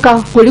imeraruka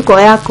kuliko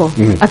yako.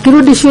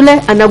 Akirudi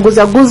shule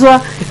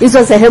anaguzaguzwa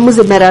hizo sehemu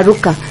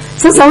zimeraruka.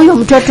 Sasa huyo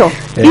mtoto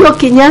hiyo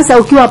kinyasa,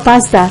 ukiwa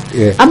pastor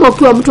ama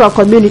ukiwa mtu wa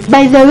community,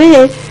 by the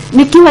way,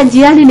 nikiwa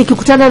njiani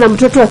nikikutana na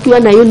mtoto akiwa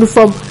na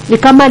uniform, ni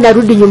kama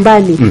anarudi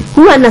nyumbani,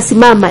 huwa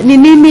nasimama, ni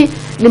nini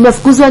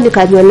nimefukuzwa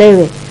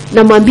nikanyolewe,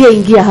 namwambia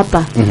ingia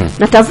hapa,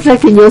 natafuta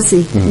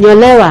kinyosi,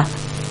 nyolewa,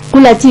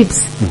 kula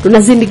chips,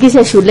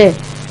 tunazindikisha shule.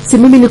 Si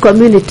mimi ni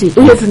community,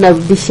 huyo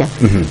tunarudisha.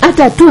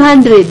 Hata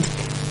 200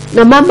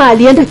 na mama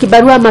alienda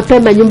kibarua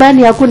mapema,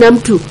 nyumbani hakuna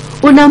mtu,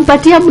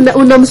 unampatia,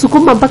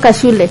 unamsukuma mpaka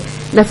shule.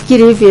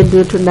 Nafikiri hivyo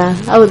ndio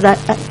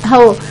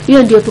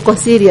hiyo ndio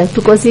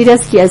tuko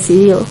serious kiasi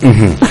hiyo.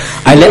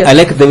 I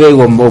like the way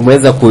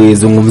umeweza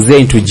kuizungumzia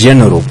into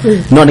general.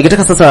 No,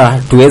 ningetaka sasa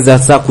tuweze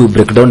sasa ku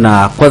break down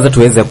na kwanza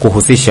tuweze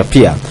kuhusisha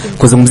pia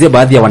kuzungumzia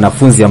baadhi ya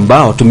wanafunzi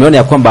ambao tumeona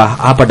ya kwamba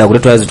hapa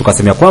Dagoretti hizo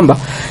tukasema kwamba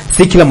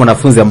si kila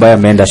mwanafunzi ambaye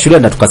ameenda shule,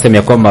 na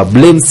tukasema kwamba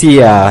blame si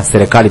ya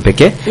serikali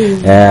pekee.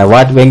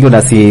 Watu wengi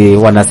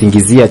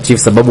wanasingizia chief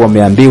sababu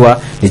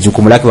wameambiwa ni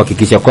jukumu lake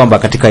kuhakikisha kwamba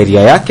katika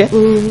area yake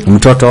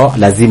mtoto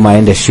lazima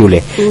aende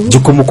shule.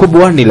 Jukumu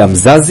kubwa ni la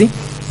mzazi,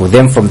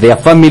 them from their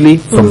family,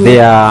 from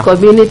their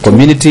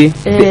community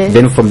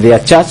then from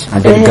their church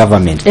and then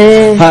government.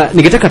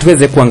 Ningetaka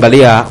tuweze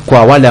kuangalia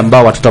kwa wale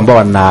ambao watoto ambao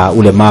wana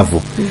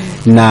ulemavu.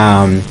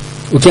 Na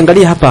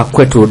ukiangalia hapa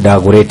kwetu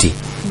Dagoretti,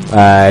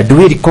 do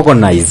we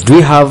recognize, do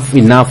we have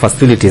enough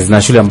facilities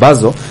na shule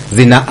ambazo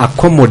zina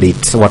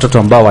accommodate watoto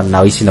ambao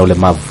wanaishi na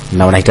ulemavu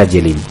na wanahitaji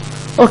elimu?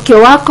 Okay,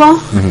 wako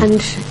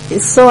and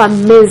it's so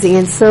amazing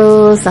and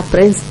so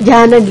surprised.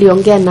 Jana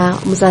niliongea na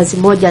mzazi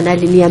mmoja na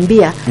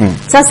aliniambia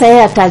sasa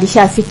yeye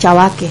atalishaficha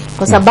wake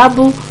kwa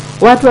sababu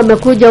watu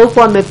wamekuja huko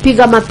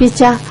wamepiga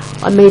mapicha,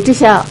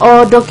 wameitisha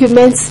all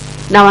documents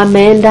na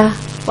wameenda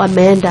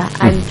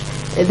and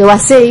they were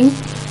saying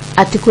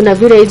ati kuna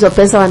vile hizo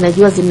pesa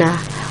wanajua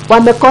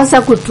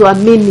wamekosa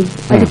kutuamini,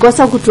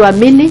 walikosa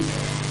kutuamini,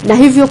 na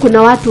hivyo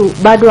kuna watu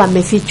bado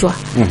wamefichwa.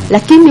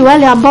 Lakini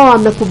wale ambao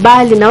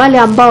wamekubali na wale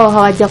ambao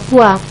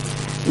hawajakuwa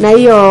na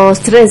hiyo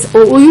stress,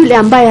 yule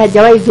ambaye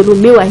hajawahi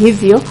dhulumiwa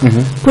hivyo,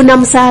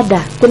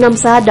 kuna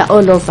msaada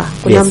all over.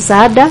 Kuna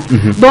msaada,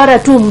 bora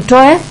tu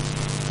mtoe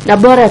na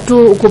bora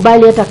tu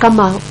ukubali, hata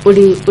kama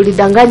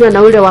ulidanganywa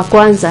na ule wa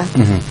kwanza,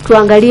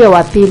 tuangalie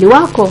wa pili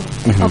wako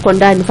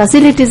ndani,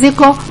 facilities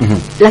ziko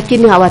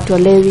lakini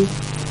hawatolewi.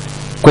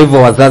 Kwa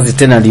hivyo wazazi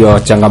tena ndio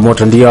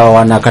changamoto, ndio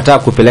wanakataa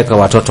kupeleka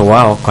watoto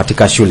wao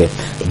katika shule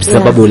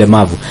sababu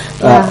ulemavu.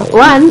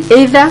 One,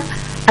 either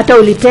hata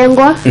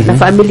ulitengwa na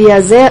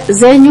familia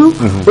zenyu,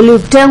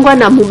 ulitengwa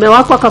na mume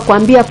wako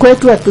akakwambia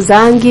kwetu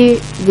hatuzaangi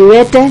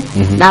viwete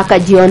na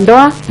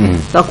akajiondoa,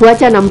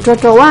 akakuacha na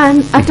mtoto.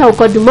 One, hata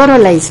uko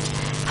demoralized,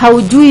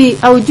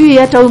 haujui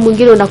hata huyu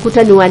mwingine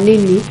unakuta ni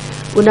wanini,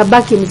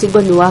 unabaki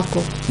mzigo ni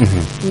wako.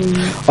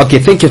 Okay,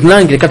 thank you.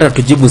 Tunangetaka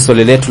tujibu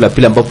swali letu la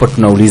pili ambapo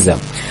tunauliza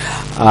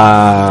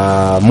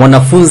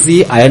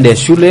mwanafunzi aende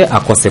shule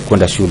akose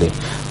kwenda shule,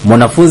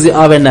 mwanafunzi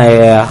awe na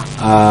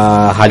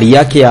hali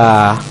yake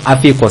ya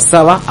afya iko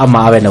sawa ama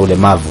awe na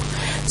ulemavu.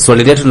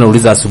 Swali letu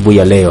tunauliza asubuhi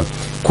ya leo,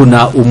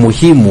 kuna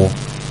umuhimu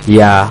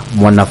ya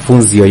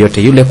mwanafunzi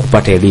yoyote yule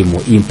kupata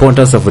elimu,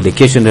 importance of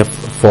education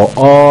for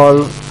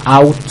all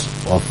out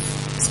of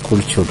school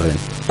children?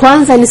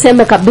 Kwanza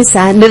niseme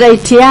kabisa ni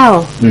right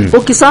yao.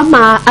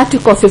 Ukisoma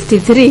article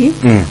 53,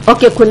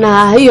 okay,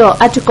 kuna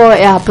hiyo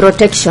article ya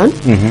protection,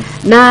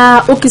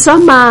 na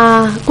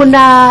ukisoma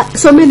kuna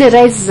so many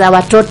rights za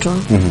watoto.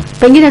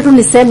 Pengine tu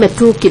niseme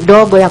tu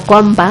kidogo ya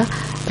kwamba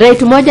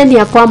right moja ni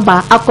ya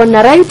kwamba ako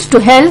na right to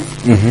health,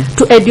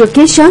 to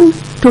education,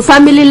 to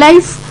family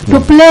life, to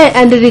play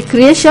and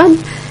recreation,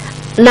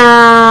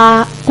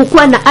 na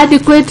kukuwa na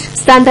adequate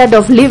standard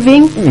of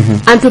living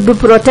and to be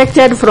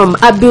protected from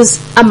abuse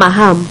ama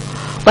harm.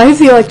 Kwa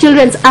hivyo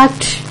Children's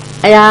Act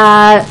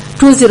ya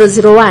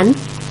 2001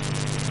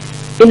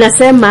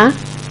 inasema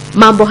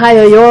mambo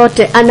hayo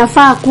yote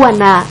anafaa kuwa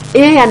na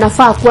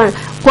anafaa kuwa.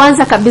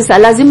 Kwanza kabisa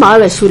lazima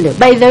awe shule.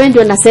 By the way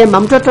ndio nasema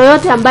mtoto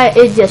yote ambaye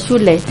age ya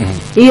shule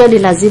hiyo ni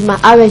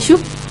lazima awe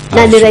shule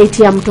na ni right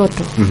ya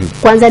mtoto.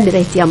 Kwanza ni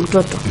right ya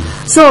mtoto.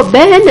 So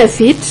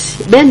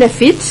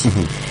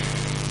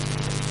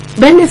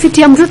benefit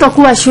ya mtoto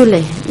kuwa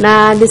shule,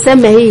 na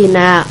niseme hii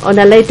na on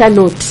a later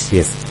note.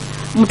 Yes.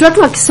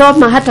 Mtoto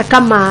akisoma hata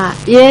kama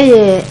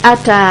yeye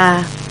hata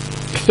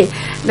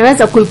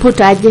naweza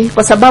kuiputa aje,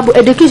 kwa sababu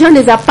education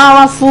is a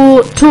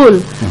powerful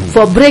tool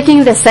for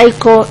breaking the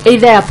cycle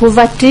either ya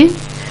poverty.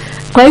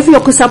 Kwa hivyo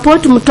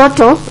kusupport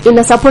mtoto,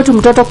 ina support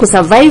mtoto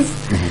kusurvive,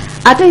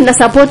 hata ina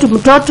support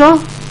mtoto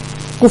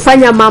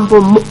kufanya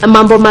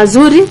mambo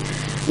mazuri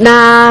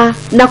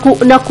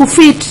na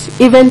kufit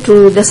even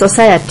to the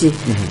society.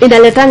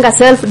 Inaletanga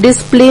self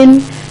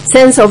discipline,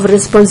 sense of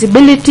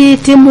responsibility,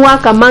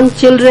 teamwork among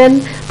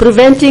children,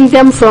 preventing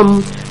them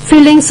from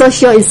feeling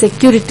social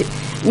insecurity.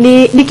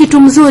 Ni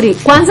kitu mzuri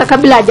kwanza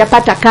kabla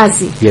hajapata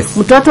kazi.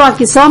 Mtoto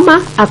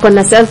akisoma ako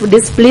na self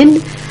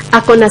discipline,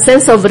 ako na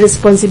sense of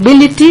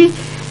responsibility,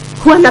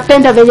 huwa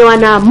napenda venye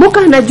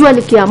wanaamuka, najua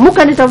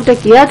nikiamuka nitafute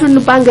kiatu,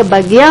 nipange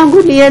bagi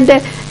yangu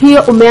niende.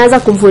 Hiyo umeanza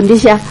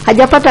kumfundisha,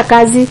 hajapata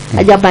kazi,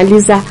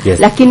 hajamaliza,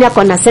 lakini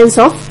ako na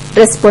sense of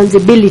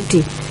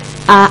responsibility.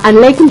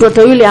 Unlike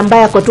mtoto yule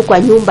ambaye ako tu kwa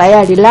nyumba, yeye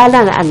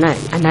alilala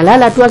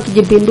analala tu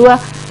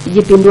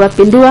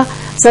akijipindua,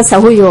 sasa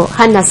huyo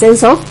hana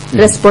sense of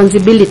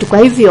responsibility. Kwa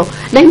hivyo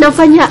na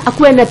inafanya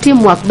akuwe na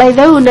teamwork. By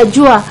the way,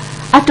 unajua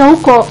hata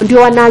huko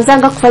ndio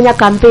wanaanzanga kufanya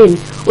campaign.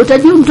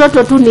 Utajua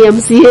mtoto tu ni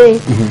MCA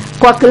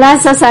kwa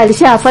class, sasa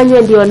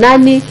alishafanywa ndio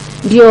nani,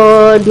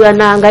 ndio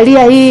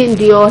anaangalia hii,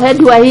 ndio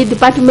head wa hii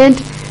department.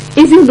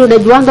 Hivi ndio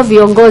unajuanga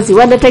viongozi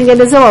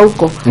wanatengenezewa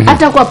huko.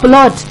 Hata kwa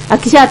plot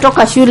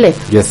akishatoka shule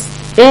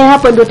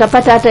Hapo ndio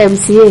utapata hata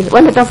MCA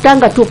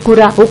wanatafutanga tu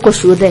kura huko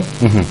shule.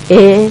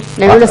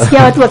 Na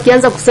unasikia watu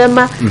wakianza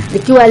kusema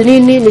nikiwa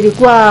lini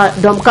nilikuwa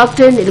dom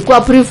captain,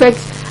 nilikuwa prefect,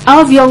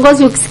 au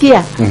viongozi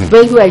ukisikia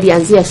wengi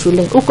walianzia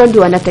shule huko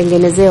ndio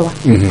wanatengenezewa.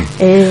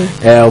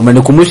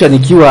 Umenikumbusha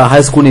nikiwa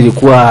high school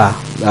nilikuwa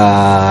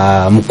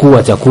mkuu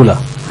wa chakula.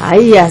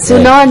 Haya, si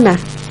unaona?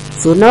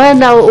 So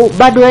unaona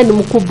bado wewe ni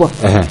mkubwa.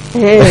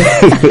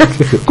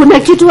 Kuna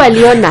kitu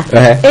waliona.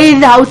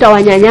 Either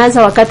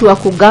hautawanyanyaza wakati wa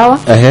kugawa.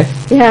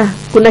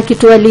 Kuna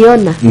kitu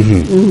waliona.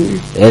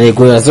 Yaani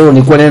kwa sababu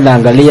nilikuwa nenda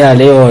angalia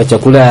leo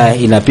chakula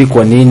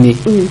inapikwa nini.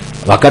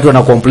 Wakati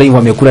wana complain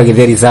wamekula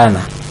githeri sana.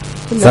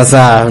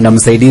 Sasa na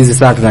msaidizi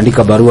sasa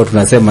tunaandika barua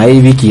tunasema hii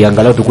wiki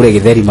angalau tukule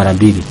githeri mara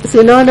 2. Si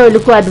unaona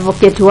ulikuwa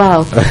advocate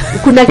wao.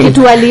 Kuna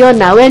kitu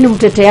waliona, wewe ni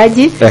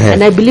mteteaji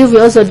and I believe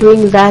you also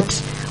doing that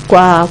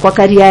kwa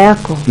karia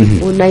yako.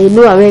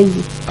 Unainua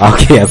wengi.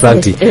 Okay,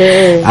 asante.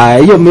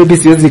 Hiyo maybe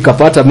siwezi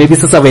nikapata, maybe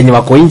sasa wenye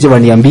wako nje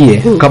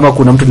waniambie kama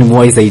kuna mtu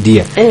nimewahi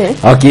saidia.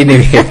 Okay,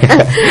 anyway.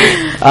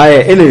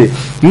 Anyway,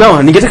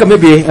 no, ningetaka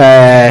maybe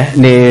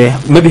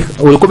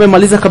ulikuwa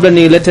umemaliza kabla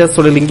nilete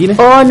swali lingine?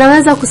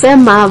 Naweza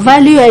kusema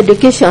value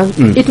education,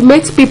 it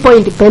makes people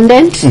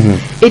independent,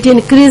 it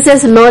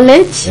increases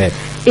knowledge,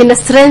 it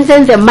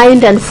strengthens the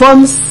mind and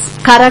forms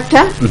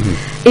character.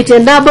 It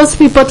enables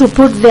people to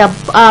put their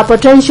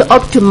potential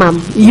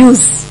optimum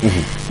use.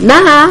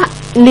 Na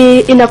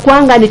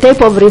inakuanga ni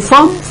type of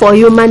reform for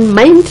human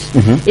mind.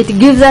 It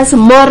gives us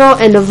moral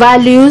and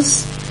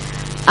values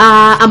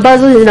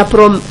ambazo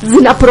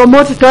zina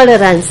promote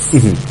tolerance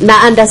na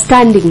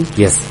understanding.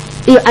 Yes.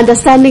 Hiyo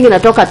understanding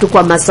inatoka tu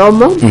kwa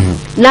masomo.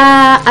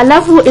 Na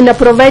alafu ina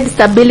provide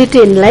stability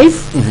in life.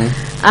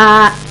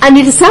 And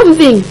it is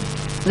something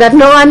that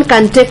no one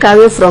can take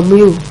away from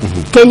you.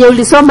 Kenya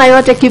ulisoma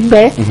yote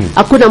Kibe,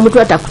 hakuna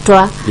mtu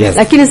atakutoa.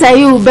 Lakini sasa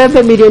hii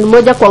ubebe milioni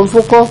 1 kwa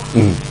mfuko.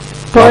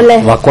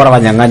 Pole. Wakora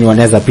wanyang'anyi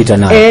wanaweza pita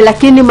nayo.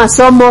 Lakini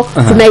masomo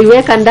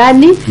tunaiweka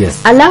ndani.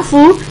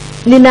 Alafu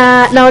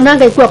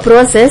naonanga ikuwa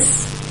process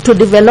to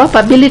develop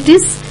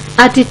abilities,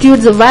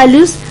 attitudes,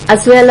 values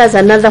as well as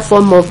another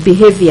form of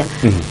behavior.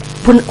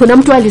 Kuna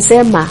mtu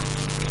alisema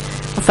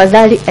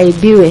afadhali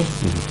aibiwe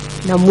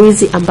na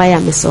mwizi ambaye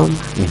amesoma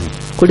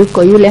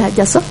kuliko yule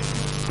hajasoma.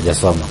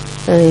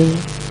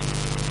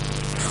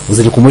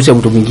 Usilikumbusha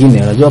mtu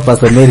mwingine, unajua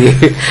Pastor Mary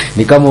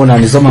ni kama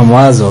unanisoma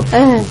mawazo.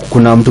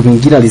 Kuna mtu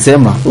mwingine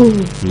alisema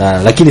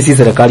lakini si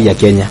serikali ya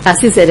Kenya.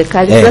 Si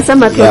serikali.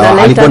 Tunasema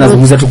tunalaita. Alikuwa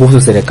anazungumza tu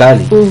kuhusu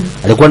serikali.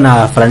 Alikuwa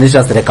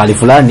anafananisha serikali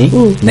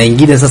fulani na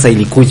ingine sasa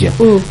ilikuja.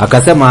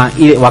 Akasema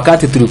ile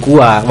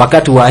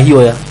wakati wa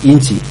hiyo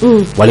inchi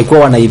walikuwa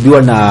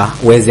wanaibiwa na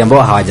wezi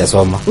ambao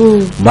hawajasoma.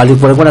 Bali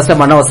walikuwa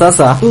nasema nao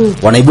sasa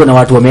wanaibiwa na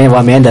watu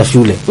wameenda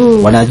shule.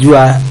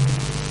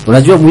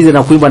 Unajua mwizi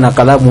na kuiba na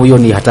kalamu huyo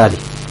ni hatari.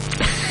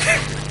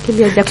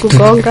 Kilia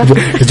kugonga.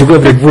 Tuchukue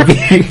break fupi.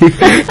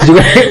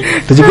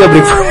 Tuchukue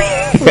break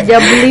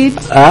fupi.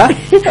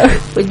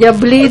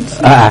 Ujableed.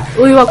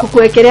 Huyu wa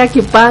kukuwekelea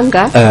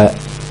kipanga.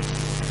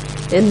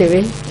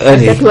 Anyway,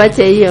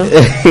 tuache hiyo.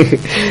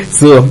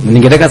 So,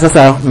 ningetaka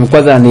sasa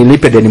kwanza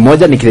nilipe deni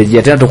moja,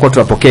 nikirejea tena tutakuwa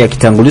tunapokea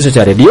kitambulisho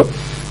cha redio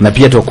na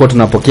pia tutakuwa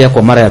tunapokea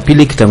kwa mara ya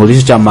pili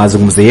kitambulisho cha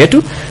mazungumzo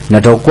yetu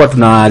na tutakuwa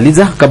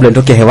tunaliza kabla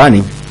nitoke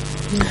hewani.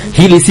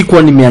 Hili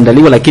sikuwa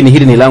nimeandaliwa lakini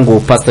hili ni langu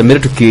Pastor Mary,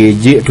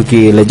 tukirejea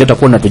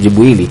tutakuwa na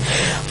tujibu hili.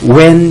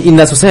 When in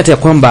a society ya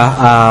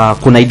kwamba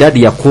kuna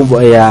idadi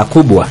kubwa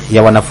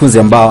ya wanafunzi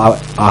ambao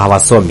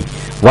hawasomi.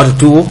 Watu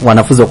tu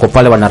wanafunzi wako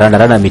pale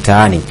wanarandarana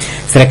mitaani.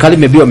 Serikali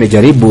maybe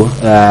wamejaribu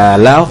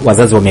lao,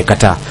 wazazi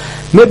wamekataa.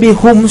 Maybe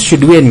whom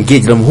should we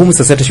engage, whom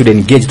society should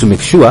engage to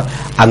make sure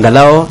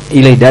angalau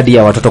ile idadi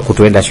ya watoto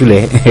kutoenda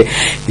shule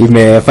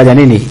imefanya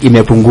nini,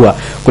 imepungua.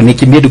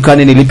 Kunikimbia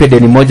dukani nilipe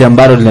deni moja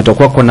ambalo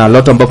linatokuwa kuna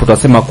loto ambapo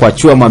tutasema kwa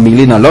chua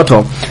mamili na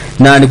loto.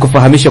 Na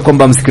nikufahamisha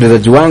kwamba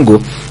msikilizaji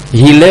wangu,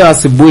 hii leo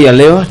asubuhi ya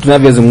leo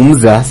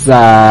tunavyozungumza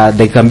saa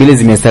dakika 2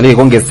 zimesalia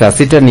konge saa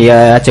 6,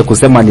 niache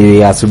kusema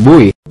ni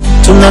asubuhi.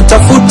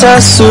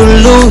 Tunatafuta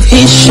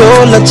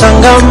suluhisho la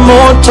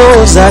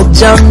changamoto za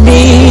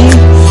jamii.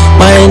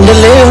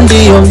 Maendeleo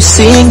ndiyo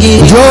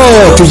msingi.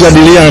 Njoo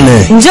tujadiliane.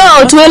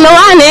 Njoo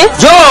tuelewane.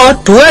 Njoo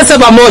tuweze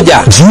pamoja.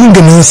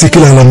 Jiunge nasi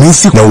kila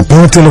Alhamisi na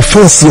upate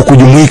nafasi ya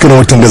kujumuika na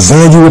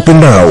watangazaji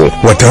wapendao,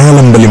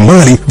 wataalamu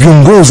mbalimbali,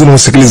 viongozi na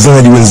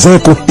wasikilizaji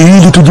wenzako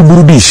ili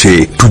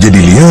tujiburudishe,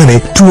 tujadiliane,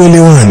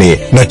 tuelewane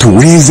na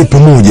tuweze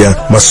pamoja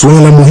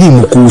masuala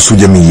muhimu kuhusu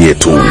jamii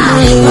yetu.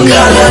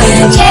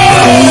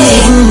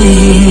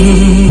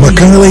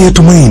 Makala ya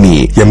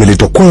Tumaini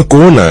yameletwa kwako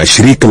na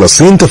shirika la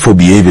Center for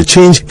Behavior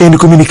Change and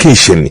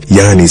Communication,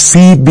 yani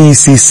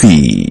CBCC.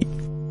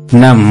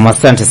 Naam,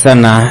 asante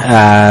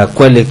sana.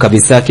 Kweli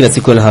kabisa, kila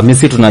siku ya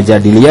Alhamisi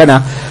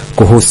tunajadiliana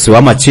kuhusu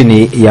ama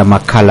chini ya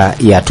makala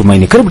ya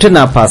Tumaini. Karibu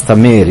tena Pastor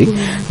Mary.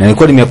 Na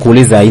nilikuwa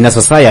nimekuuliza in a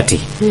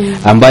society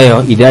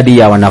ambayo idadi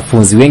ya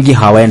wanafunzi wengi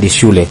hawaendi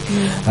shule,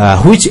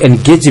 which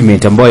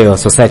engagement ambayo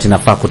society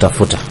inafaa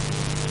kutafuta?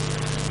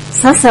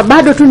 Sasa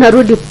bado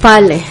tunarudi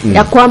pale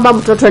ya kwamba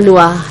mtoto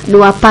ni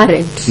wa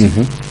parent.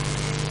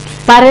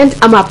 parent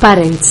ama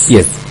parents.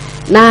 Yes.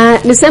 Na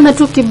niseme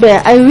tu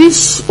Kibe, I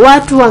wish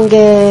watu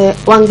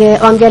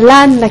wange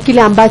learn na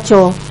kile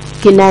ambacho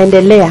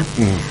kinaendelea.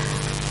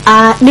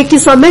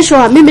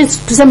 Nikisomeshwa, mimi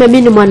tuseme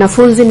mimi ni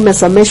mwanafunzi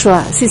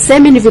nimesomeshwa,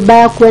 sisemi ni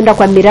vibaya kuenda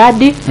kwa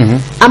miradi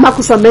ama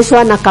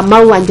kusomeshwa na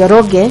Kamau wa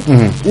Njoroge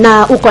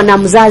na uko na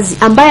mzazi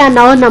ambaye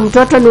anaona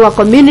mtoto ni wa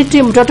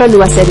community, mtoto ni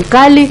wa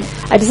serikali,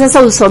 hadi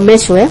sasa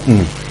usomeshwe.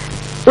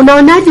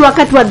 Unaonaje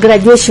wakati wa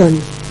graduation,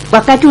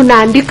 wakati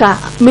unaandika,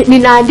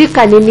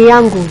 ninaandika nini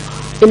yangu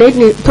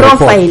inaitwa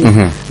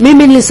profile.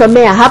 Mimi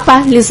nilisomea hapa,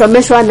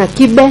 nilisomeshwa na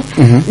Kibe,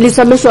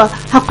 nilisomeshwa,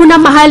 hakuna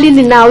mahali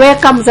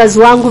ninaweka mzazi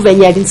wangu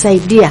venye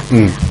alinisaidia.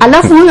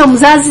 Alafu huyo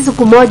mzazi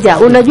siku moja,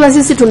 unajua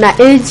sisi tuna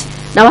age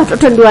na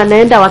watoto ndio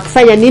wanaenda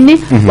wakifanya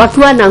nini,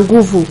 wakiwa na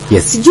nguvu.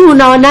 Sijui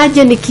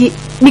unaonaje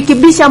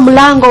nikibisha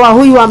mlango wa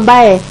huyu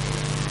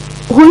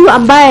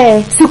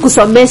ambaye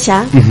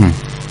sikusomesha,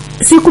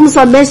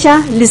 sikumsomesha,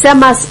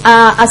 nilisema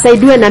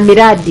asaidiwe na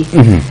miradi.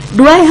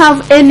 Do I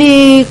have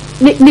any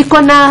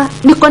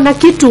niko na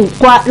kitu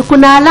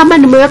kuna alama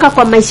nimeweka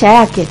kwa maisha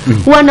yake.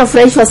 Huwa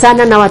nafurahishwa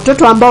sana na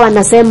watoto ambao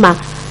wanasema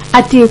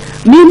ati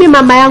mimi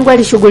mama yangu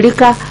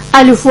alishughulika,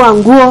 alifua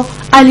nguo,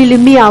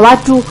 alilimia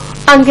watu,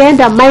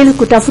 angeenda mile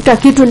kutafuta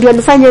kitu ndio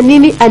nifanye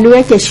nini,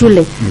 aniweke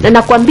shule. Na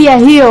nakwambia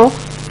hiyo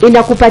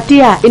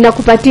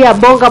inakupatia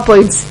bonga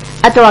points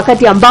hata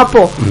wakati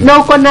ambapo na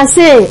uko na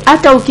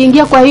hata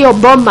ukiingia kwa hiyo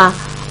boma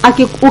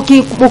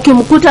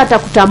ukimkuta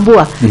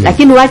atakutambua.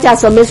 Lakini wacha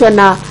asomeshwe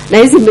na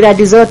hizi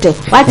miradi zote,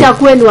 wacha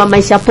kuwe ni wa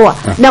maisha poa.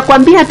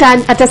 Nakwambia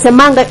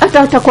atasemanga,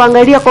 hata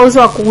atakuangalia kwa uso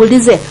wa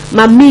kuulize,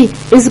 mami,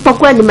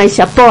 isipokuwa ni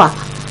maisha poa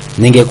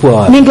ningekuwa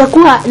wapi?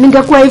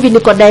 Ningekuwa hivi,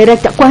 niko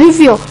director. Kwa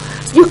hivyo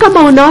sijui kama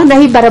unaona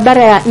hii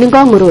barabara ya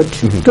Ngong Road,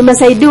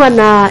 tumesaidiwa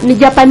na ni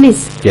Japanese.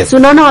 Yes.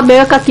 Unaona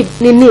wameweka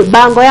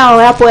bango yao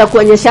hapo ya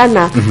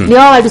kuonyeshana ni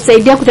wao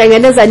walisaidia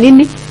kutengeneza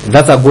nini.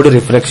 That's a good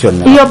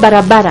reflection. Hiyo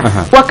barabara.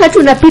 Wakati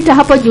unapita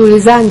hapo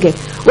jiulizange,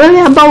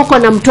 wewe ambao uko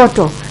na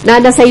mtoto na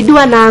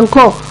anasaidiwa na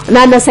anko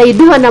na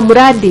anasaidiwa na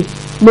mradi,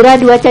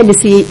 wacha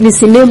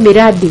nisinio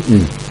miradi.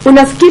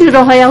 Unafikiri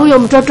roho ya huyo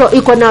mtoto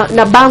iko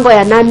na bango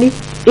ya nani?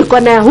 Iko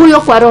na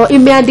huyo kwa roho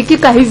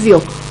imeandikika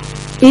hivyo.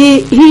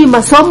 Hii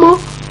masomo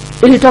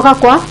ilitoka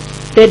kwa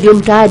Radio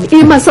Mtaani.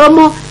 Hii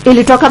masomo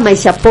ilitoka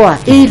Maisha Poa.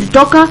 Hii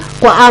ilitoka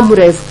kwa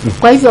Amref.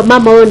 Kwa hivyo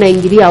mama, wewe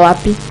unaingilia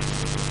wapi?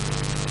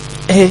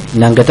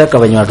 Na ningetaka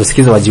wenye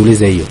watusikiza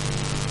wajiulize hiyo.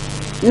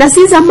 Na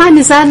si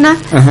zamani sana.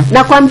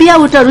 Nakwambia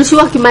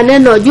utarushiwa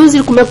kimaneno.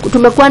 Juzi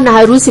tumekuwa na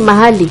harusi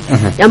mahali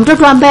ya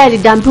mtoto ambaye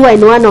alidampiwa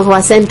in one of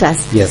our centers.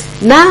 Yes.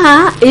 Na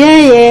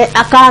yeye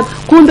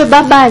kumbe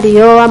baba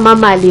alioa,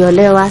 mama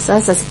aliolewa.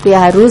 Sasa siku ya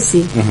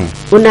harusi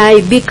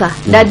unaaibika.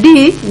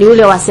 Dadi ni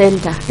ule wa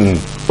center.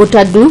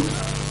 Utadu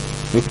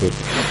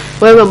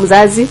wewe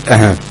mzazi.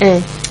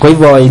 Kwa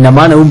hivyo ina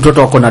maana huyu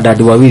mtoto wako na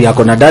dadi wawili,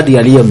 ako na dadi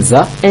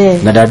aliyemzaa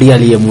na dadi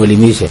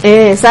aliyemuelimisha.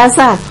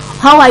 Sasa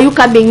how are you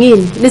coming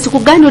in? Ni siku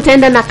gani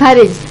utaenda na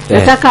courage?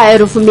 Nataka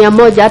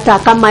 100,000 hata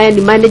kama yeye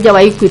ni manager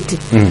wa Equity.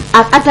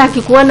 Hata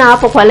akikuona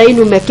hapo kwa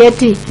line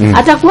umeketi,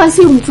 atakuwa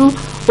si mtu.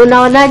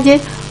 Unaonaje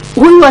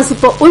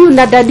huyu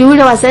na dadi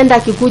ule wasenda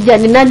akikuja,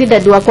 ni nani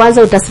dadi wa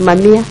kwanza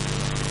utasimamia?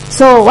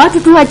 So watu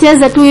tu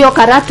wacheze tu hiyo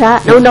karata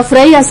na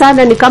unafurahia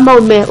sana, ni kama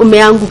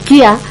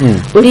umeangukia.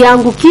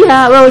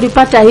 Uliangukia, wewe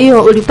ulipata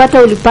hiyo,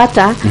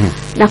 ulipata.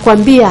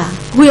 Nakwambia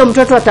huyo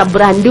mtoto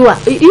atabrandiwa.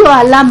 Hiyo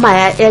alama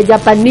ya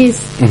Japanese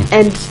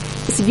and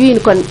sijui in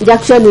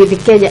conjunction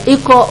with Kenya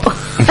iko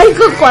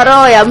kwa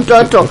roho ya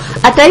mtoto.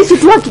 Ataishi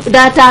tu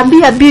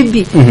ataambia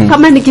bibi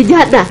kama ni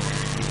kijana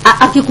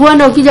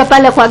akikuona ukija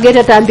pale kwa gate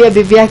ataambia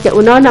bibi yake,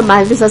 unaona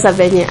mahali sasa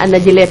venye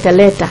anajileta.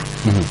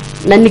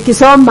 Na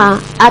nikisoma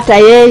hata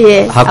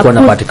yeye hakuwa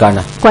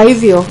anapatikana. Kwa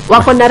hivyo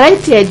wako na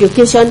right to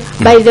education.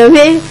 By the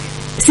way,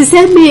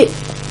 sisemi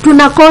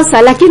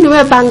tunakosa, lakini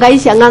wewe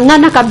bangaisha,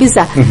 ngangana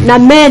kabisa. Na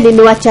men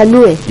ni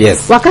wachanue.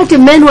 Wakati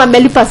men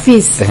wamelipa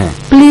fees,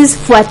 please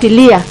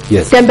fuatilia.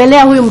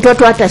 Tembelea huyu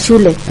mtoto hata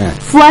shule.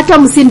 Fuata,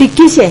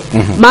 msindikishe.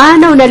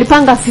 Maana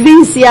unalipanga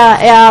fees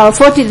ya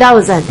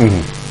 40,000.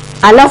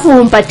 Alafu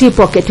umpatie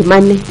pocket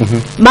money.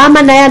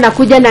 Mama naye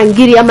anakuja na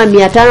ngiri ama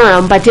 500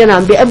 anampatia,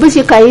 naambia hebu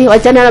shika hii,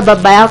 wachana na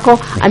baba yako,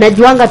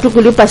 anajuanga tu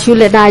kulipa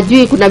shule na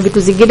ajui kuna vitu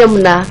zingine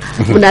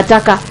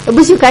mnataka.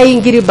 Hebu shika hii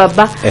ngiri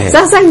baba.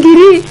 Sasa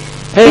ngiri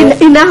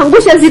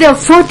inaangusha zile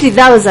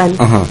 40,000.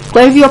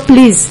 Kwa hivyo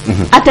please,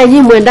 hata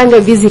nyinyi muendange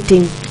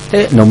visiting.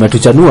 Na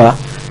umetuchanua.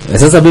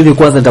 Sasa bibi,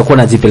 kwanza nitakuwa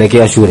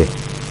najipelekea shule.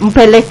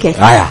 Mpeleke.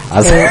 Haya,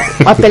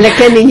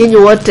 wapelekeni nyinyi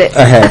wote.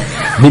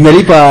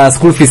 Nimelipa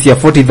school fees ya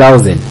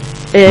 40,000.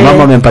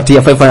 Mama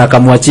amempatia 500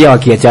 akamwachia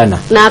wakiachana.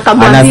 Na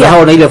akamwambia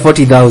anasahau na ile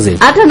 40,000.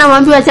 Hata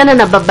namwambia achana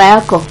na baba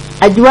yako.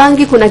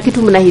 Ajuangi kuna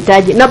kitu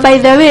mnahitaji. Na by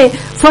the way,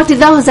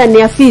 40,000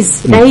 ya fees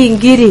na hii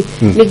ngiri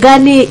ni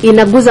gani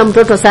inaguza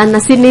mtoto sana?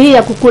 Si ni hii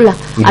ya kukula.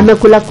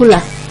 Amekula.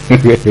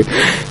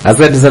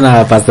 Asante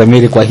sana Pastor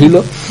Mary kwa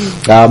hilo.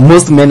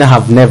 Most men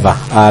have never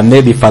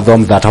maybe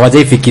fathomed that.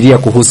 Hawajaifikiria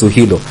kuhusu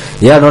hilo.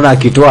 Yeye anaona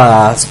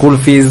akitoa school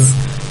fees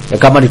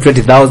kama ni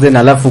 20,000,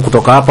 alafu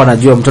kutoka hapo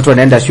anajua mtoto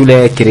anaenda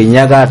shule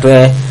Kirinyaga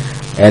atoe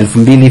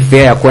 2,000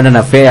 fare ya kwenda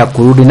na fare ya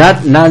kurudi.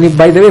 Na ni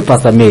by the way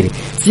Pastor Mary,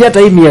 si hata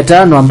hii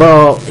 500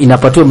 ambao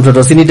inapatiwa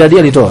mtoto, si ni dadi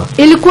alitoa?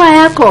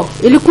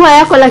 Ilikuwa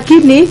yako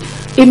lakini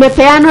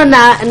imepeanwa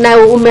na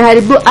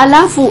umeharibu.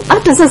 Alafu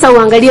hata sasa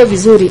uangalie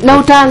vizuri na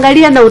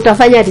utaangalia na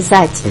utafanya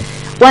research.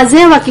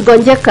 Wazee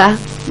wakigonjeka,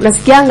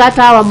 nasikianga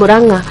hata hawa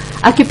Murang'a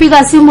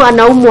akipiga simu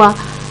anaumwa,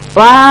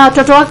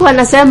 watoto wake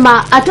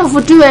wanasema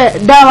atafutiwe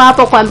dawa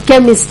hapo kwa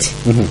chemist.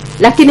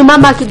 Lakini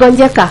mama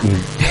akigonjeka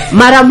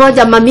mara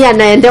moja mamia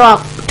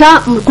anaendewa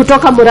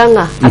kutoka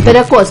Murang'a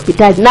apelekwa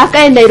hospitali na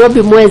akae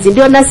Nairobi mwezi.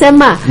 Ndio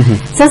nasema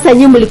sasa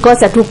nyinyi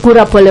mlikosa tu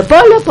kura pole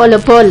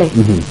pole.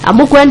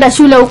 Amukwenda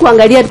shule huku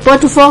angalia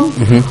report form.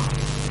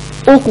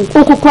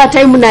 Huku kwa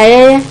time na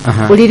yeye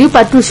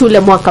ulilipa tu shule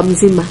mwaka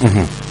mzima.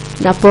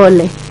 Na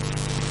pole.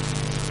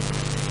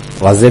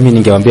 Wazemi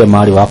ningewaambia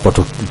mahali wapo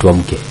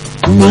tuamke.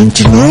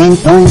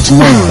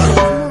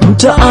 99.9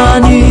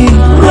 Mtaani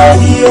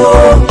Radio,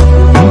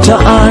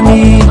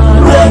 Mtaani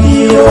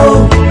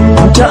Radio,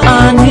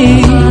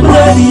 Mtaani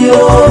Radio,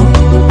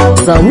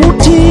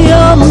 sauti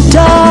ya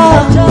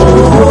mtaa.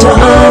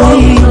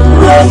 Mtaani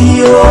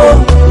Radio,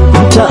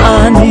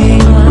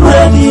 Mtaani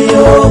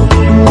Radio,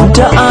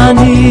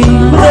 Mtaani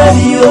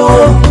Radio,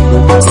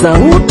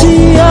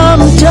 sauti ya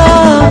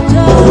mtaa.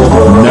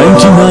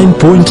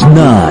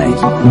 99.9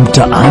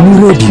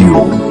 Mtaani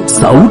Radio,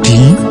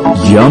 sauti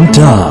ya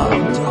mtaa.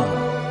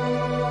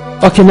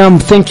 Okay, naam,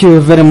 thank you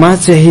very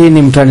much. Hii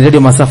ni Mtaani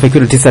Radio, masafa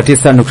ikiwa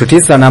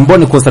 99.9 na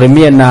amboni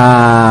kusalimia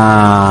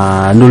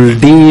na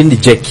Nuldin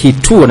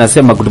Jekitu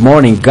anasema good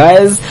morning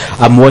guys,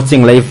 I'm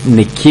watching live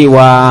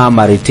nikiwa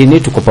Maritini,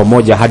 tuko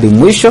pamoja hadi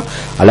mwisho.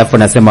 Alafu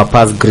anasema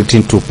pass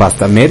greeting to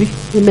Pastor Mary.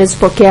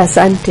 Nimezipokea,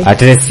 asante.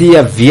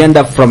 Atresia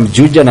Vienda from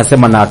Juja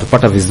anasema na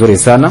tupata vizuri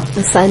sana.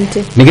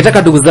 Asante.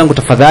 Ningetaka ndugu zangu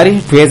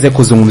tafadhali tuweze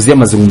kuzungumzia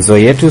mazungumzo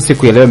yetu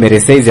siku ya leo.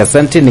 Mary says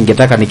asante.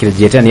 Ningetaka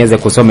nikirejelea niweze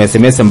kusoma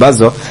SMS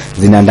ambazo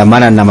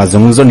zinaandamana na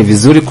mazungumzo. Ni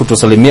vizuri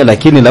kutusalimia,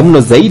 lakini la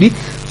mno zaidi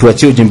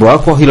tuachie ujimbo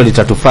wako, hilo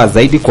litatufaa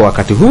zaidi kwa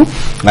wakati huu.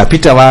 Na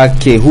Peter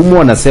wake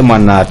humo anasema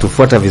na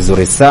tufuata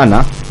vizuri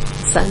sana.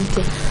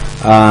 Asante.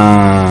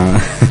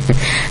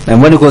 Na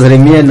mbona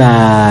kusalimia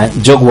na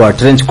Jogwa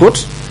trench coat.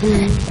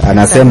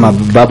 Anasema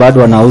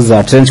bado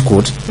anauza trench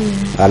coat.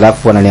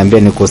 Alafu ananiambia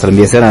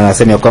nikusalimia sana.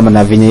 Anasema kwamba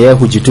na vinye yeye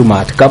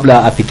hujituma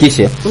kabla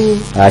afikishe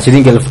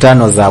shilingi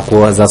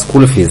 5,000 za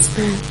school fees.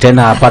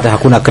 Tena apata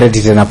hakuna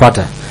credit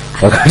anapata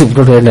wakati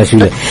mtoto anaenda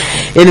shule.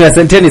 Anyway,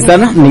 asanteni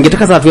sana.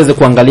 Ningetaka sasa tuweze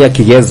kuangalia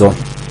kigezo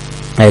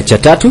cha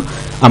tatu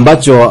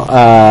ambacho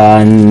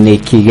ni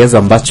kigezo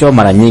ambacho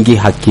mara nyingi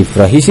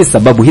hakifurahishi,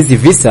 sababu hizi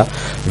visa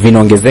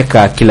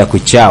vinaongezeka kila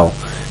kuchao,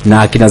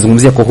 na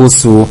kinazungumzia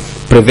kuhusu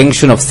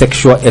prevention of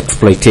sexual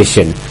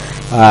exploitation.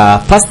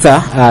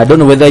 Pastor, I don't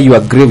know whether you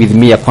agree with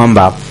me ya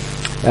kwamba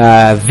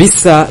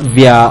visa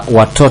vya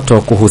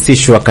watoto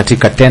kuhusishwa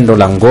katika tendo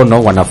la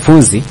ngono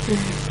wanafunzi,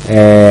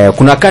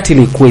 kuna wakati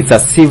ilikuwa it's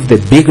as if the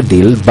big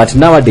deal, but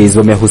nowadays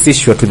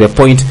wamehusishwa to the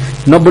point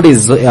nobody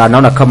is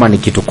anaona kama ni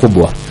kitu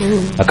kubwa.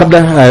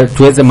 Kabla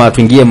tuweze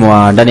tuingie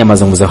ndani ya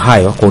mazungumzo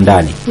hayo kwa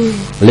undani,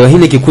 leo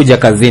hili kikuja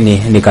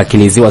kazini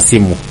nikakiliziwa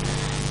simu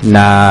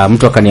na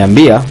mtu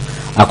akaniambia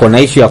ako na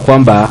issue ya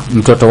kwamba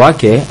mtoto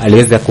wake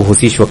aliweza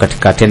kuhusishwa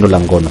katika tendo la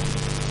ngono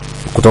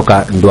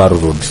kutoka Ndwaru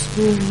Road.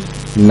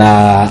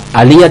 Na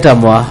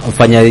aliyatamwa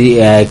fanya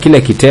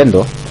kile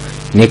kitendo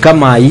ni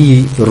kama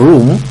hii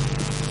room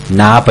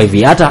na hapa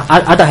hivi,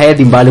 hata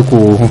haendi mbali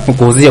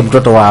kuhusisha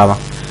mtoto wa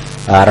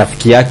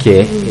rafiki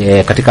yake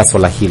katika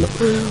swala hilo.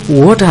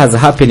 What has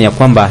happened ya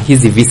kwamba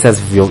hizi visas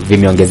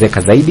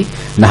vimeongezeka zaidi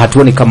na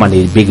hatuoni kama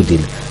ni big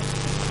deal?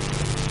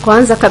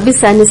 Kwanza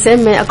kabisa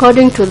niseme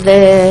according to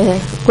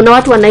kuna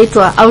watu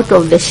wanaitwa Out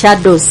of the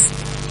Shadows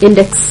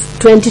Index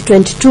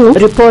 2022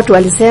 report,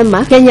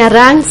 walisema Kenya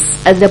ranks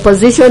at the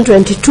position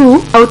 22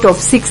 out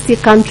of 60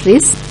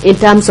 countries in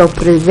terms of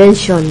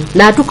prevention,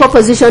 na tuko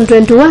position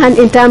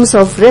 21 in terms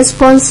of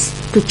response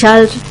to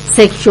child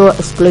sexual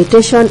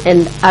exploitation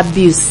and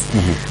abuse.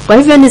 Kwa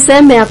hivyo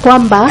niseme ya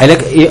kwamba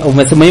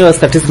umesema hiyo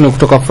statistics ni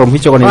kutoka from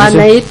which organization?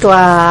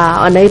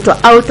 Wanaitwa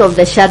Out of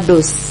the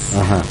Shadows.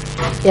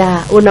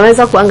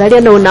 Unaweza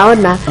kuangalia na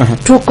unaona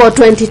tuko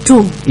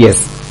 22. Yes.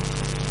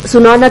 So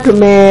unaona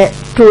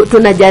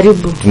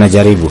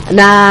tunajaribu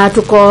na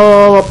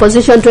tuko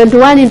position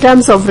 21 in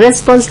terms of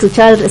response to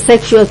child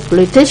sexual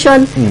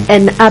exploitation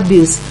and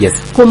abuse. Yes.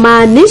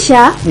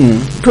 Kumaanisha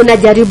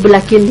tunajaribu,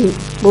 lakini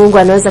Mungu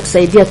anaweza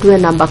kusaidia tuwe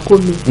namba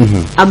 10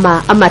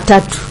 ama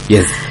 3.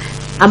 Yes.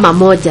 Ama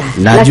 1.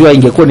 Najua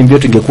ingekuwa ni mbio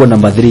tungekuwa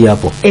namba 3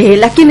 hapo.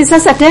 Lakini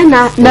sasa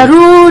tena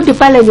narudi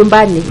pale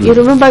nyumbani. You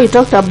remember we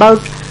talked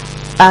about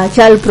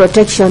child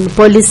protection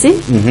policy.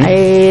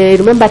 I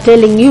remember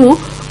telling you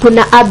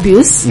kuna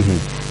abuse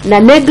na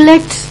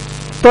neglect.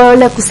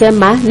 Pole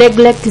kusema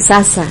neglect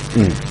sasa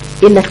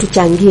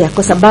inatuchangia,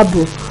 kwa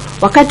sababu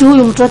wakati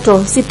huyu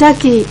mtoto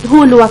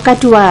huu ni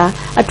wakati wa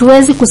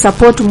hatuwezi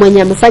kusupport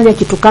mwenye amefanya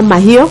kitu kama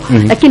hiyo.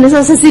 Lakini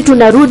sasa sisi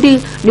tunarudi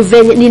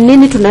ni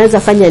nini tunaweza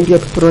fanya ndio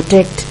to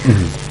protect.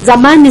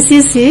 Zamani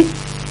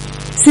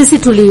sisi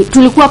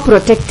tulikuwa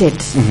protected.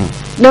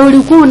 Na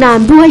ulikuwa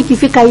unaambiwa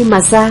ikifika hii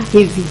masaa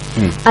hivi.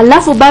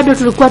 Alafu bado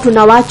tulikuwa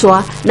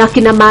tunawachwa na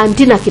kina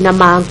maanti na kina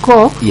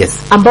maanko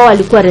ambao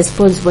walikuwa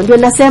responsible. Ndio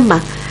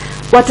nasema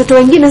watoto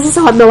wengine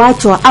sasa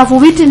wamewachwa. I've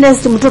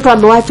witnessed mtoto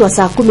amewachwa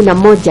saa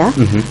 11.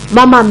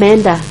 Mama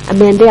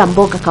ameendea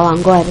mboga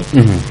Kawangware.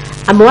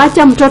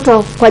 Amewacha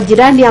mtoto kwa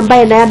jirani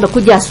ambaye naye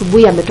amekuja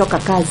asubuhi ametoka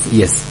kazi.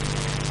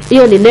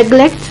 Hiyo ni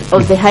neglect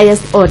of the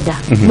highest order.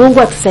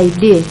 Mungu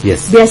atusaidie.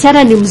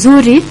 Biashara ni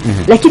mzuri,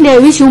 lakini I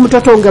wish huyu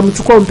mtoto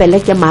ungemchukua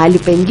umpeleke mahali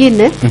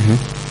pengine.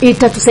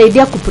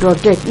 Itatusaidia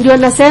kuprotect. Ndio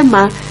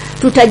nasema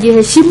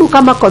tutajiheshimu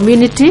kama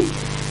community,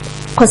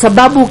 kwa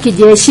sababu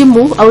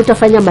ukijiheshimu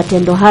hautafanya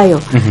matendo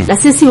hayo. Na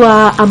sisi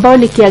ambao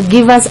ni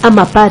caregivers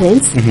ama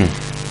parents,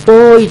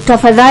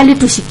 tafadhali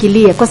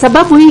tushikilie, kwa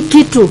sababu hii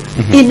kitu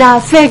ina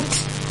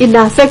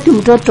affect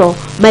mtoto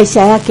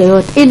maisha yake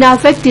yote. Ina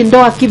affect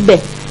ndoa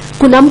kibe.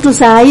 Kuna mtu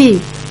saa hii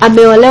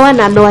ameolewa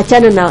na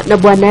amewachana na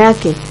bwana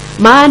yake,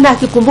 maana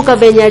akikumbuka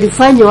venye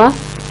alifanywa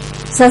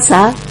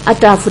sasa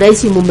hata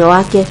afurahishi mume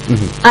wake.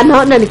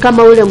 Anaona ni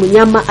kama ule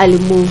mnyama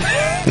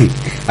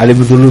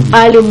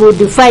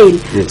alimudefile.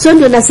 So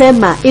ndio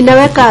nasema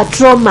inaweka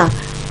trauma,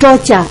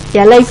 torture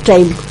ya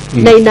lifetime,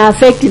 na ina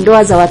affect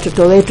ndoa za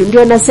watoto wetu.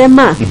 Ndio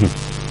nasema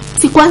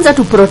si kwanza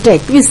to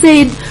protect. We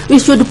said we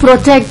should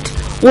protect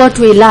what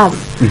we love.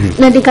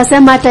 Na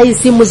nikasema hata hii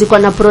simu ziko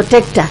na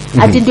protector.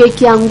 Ati ndio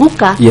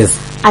ikianguka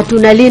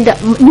atunalinda,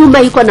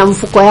 nyumba iko na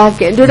mfuko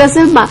yake. Ndio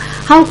nasema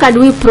how can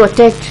we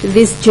protect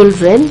these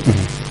children?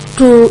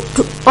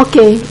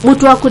 Okay,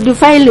 mtu wa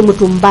kudefile ni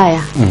mtu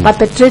mbaya.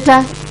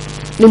 Perpetrator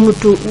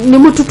ni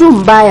mtu tu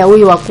mbaya,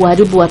 huyu wa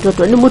kuharibu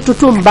watoto ni mtu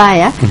tu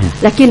mbaya.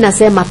 Lakini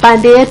nasema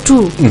pande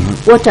yetu,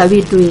 what are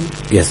we doing?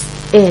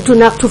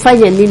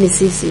 Tufanye nini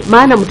sisi?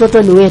 Maana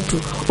mtoto ni wetu.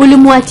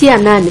 Ulimwachia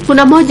nani?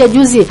 Kuna moja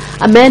juzi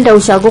ameenda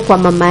ushago kwa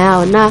mama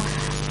yao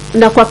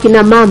na kwa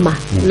kina mama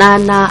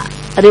na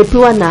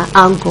repiwa na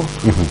anko.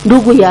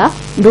 Ndugu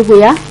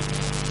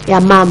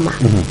ya mama.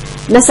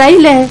 Na saa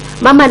ile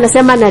mama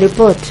anasema na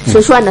report,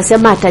 shosho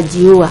anasema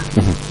atajiua,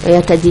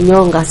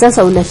 atajinyonga.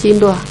 Sasa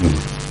unashindwa.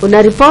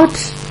 Una report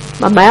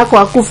mama yako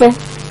akufe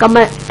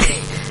kama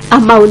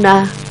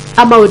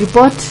ama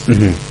ureport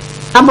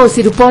ama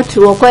usireport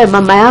uokoe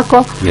mama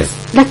yako.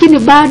 Lakini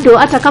bado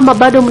hata kama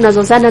bado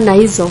mnazozana na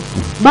hizo,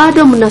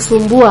 bado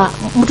mnasumbua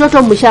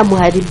mtoto,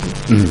 mshamharibu.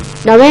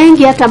 Na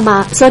wengi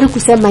hata sorry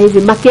kusema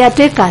hivi,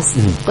 caretakers,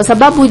 kwa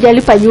sababu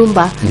hujalipa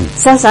nyumba.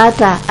 Sasa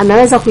hata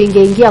anaweza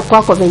kuingia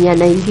kwako venye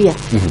anaingia.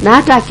 Na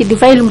hata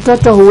akidefile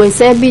mtoto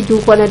huwesemi juu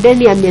kwa na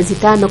deni ya miezi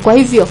 5. Kwa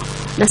hivyo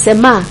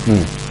nasema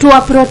to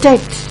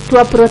protect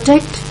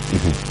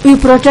we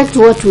protect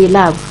what we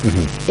love.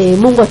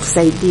 Mungu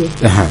atusaidie.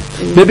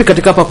 Maybe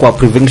katika hapa kwa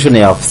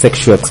prevention of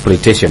sexual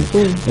exploitation,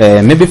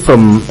 maybe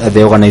from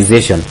the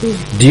organization,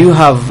 do you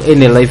have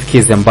any life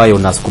case ambayo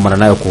unasukumana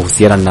nayo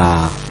kuhusiana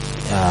na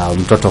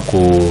mtoto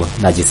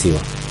kunajisiwa?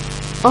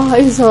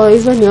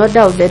 Hizo ni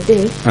order of the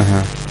day.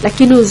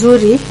 Lakini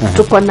uzuri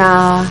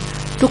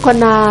tuko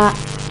na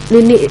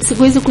nini,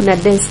 siku hizi kuna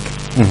desk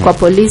kwa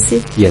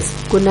polisi.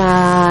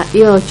 Kuna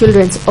hiyo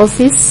children's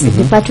office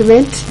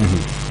department.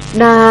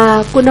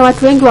 Na kuna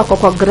watu wengi wako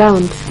kwa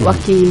ground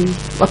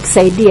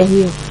wakisaidia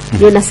hiyo.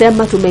 Ndio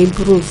nasema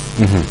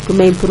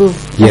tumeimprove.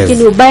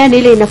 Lakini ubaya ni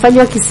ile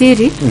inafanywa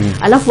kisiri.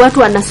 Alafu watu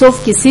wanasolve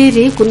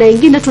kisiri. Kuna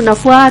ingine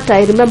tunafuata.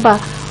 I remember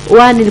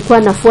nilikuwa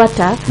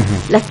nafuata.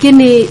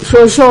 Lakini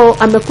shosho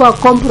amekuwa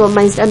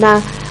compromised.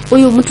 Na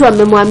huyu mtu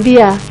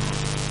amemwambia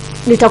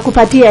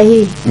nitakupatia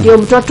hii. Ndio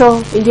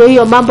mtoto, ndio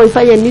hiyo mambo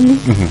ifanye nini?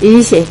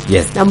 Iishe.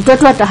 Na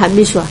mtoto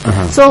atahamishwa.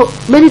 So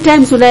many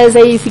times unaweza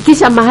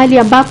ifikisha mahali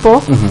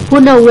ambapo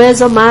huna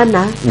uwezo,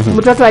 maana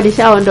mtoto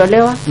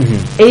alishaondolewa.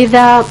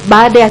 Either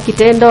baada ya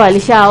kitendo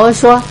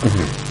alishaoshwa.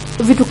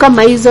 Vitu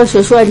kama hizo,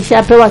 shosho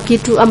alishapewa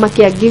kitu ama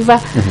caregiver.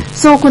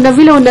 So kuna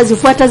vile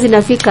unazifuata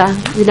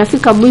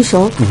zinafika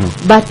mwisho.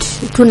 But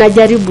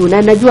tunajaribu,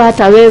 na najua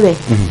hata wewe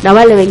na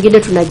wale wengine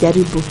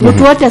tunajaribu.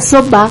 Mtu wote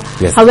soba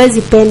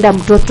hawezi penda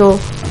mtoto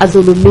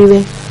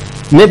adhulumiwe.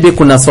 Maybe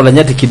kuna swala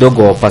nyati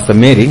kidogo, Pastor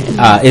Mary.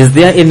 Is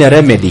there any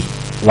remedy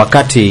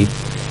wakati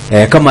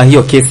kama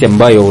hiyo kesi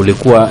ambayo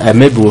ulikuwa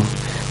maybe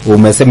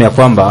umesema ya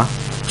kwamba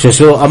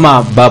shosho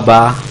ama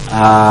baba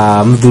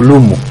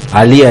mdhulumu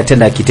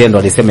aliyetenda kitendo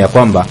alisema ya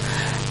kwamba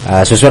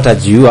shosho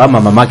atajiua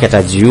ama mamake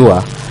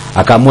atajiua,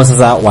 akaamua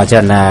sasa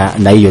waachana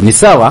na hiyo? Ni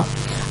sawa,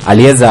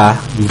 aliweza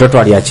mtoto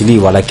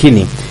aliachiliwa,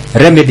 lakini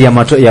remedy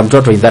ya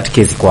mtoto in that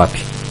case iko wapi?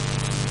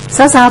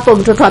 Sasa hapo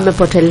mtoto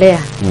amepotelea.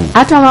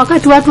 Hata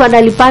wakati watu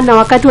wanalipana,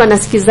 wakati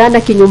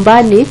wanasikizana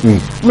kinyumbani,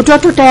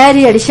 mtoto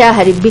tayari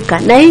alishaharibika.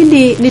 Na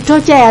hii ni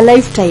torture ya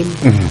lifetime.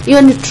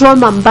 Hiyo ni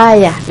trauma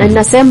mbaya. Na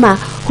ninasema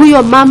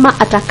huyo mama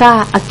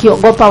atakaa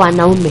akiogopa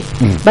wanaume.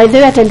 By the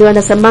way, hata ndio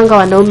wanasemanga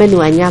wanaume ni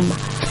wanyama.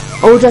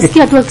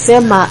 Utasikia tu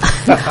akisema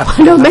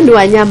wanaume ni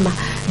wanyama.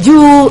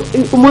 Juu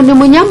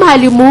mnyama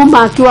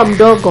alimuuma akiwa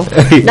mdogo.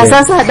 Na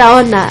sasa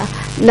anaona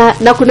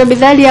na kuna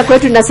mithali ya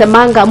kwetu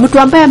inasemanga mtu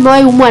ambaye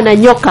amewahi umwa na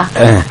nyoka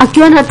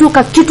akiona tu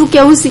kitu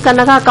keusi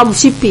kanakaa kama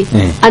mshipi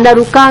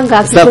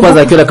anarukanga. Sasa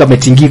kwanza akiona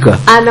kametingika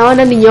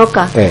anaona ni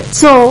nyoka.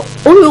 So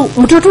huyu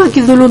mtoto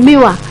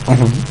akidhulumiwa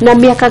na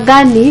miaka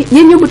gani,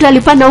 nyinyi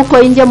mtalipana huko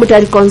nje,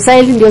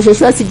 mtareconcile ndio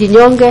shosho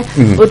asijinyonge,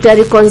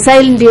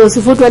 utareconcile ndio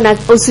usifutwe na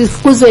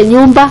usifukuzwe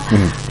nyumba,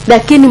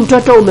 lakini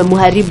mtoto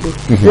umemharibu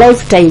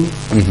lifetime.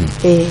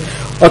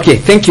 Okay,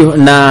 thank you.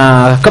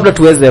 Na kabla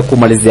tuweze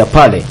kumalizia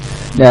pale,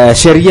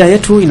 sheria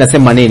yetu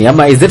inasema nini,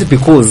 ama is it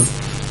because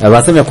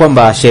wasema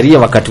kwamba sheria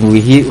wakati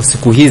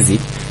siku hizi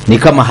ni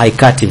kama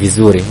haikati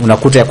vizuri?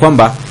 Unakuta ya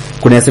kwamba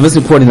kuna SMS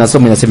kwa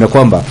ninasoma inasema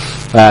kwamba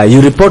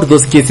you report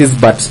those cases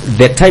but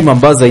the time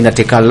ambazo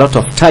inateka a lot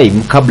of time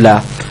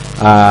kabla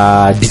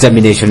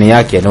determination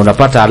yake, na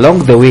unapata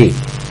along the way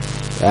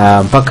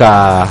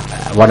mpaka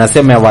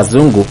wanasema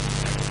wazungu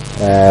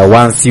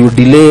once you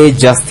delay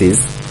justice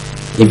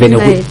even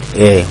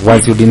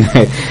once you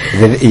deny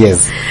yes.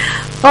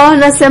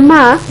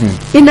 Nasema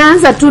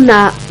inaanza tu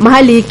na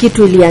mahali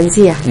kitu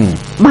ilianzia.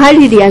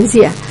 Mahali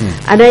ilianzia.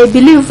 And I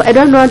believe, I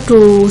don't want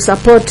to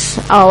support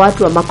our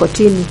watu wa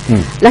makotini.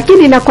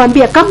 Lakini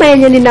nakwambia kama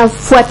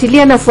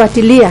yenye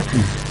nafuatilia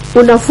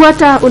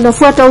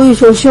unafuata huyu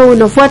shosho,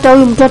 unafuata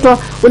huyu mtoto,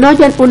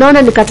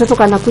 unaona ni katoto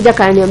kanakuja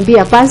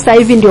kaniambia pasta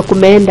hivi ndio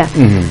kumeenda.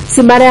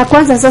 Si mara ya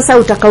kwanza sasa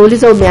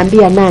utakauliza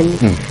umeambia nani?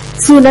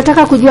 Si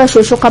unataka kujua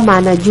shosho kama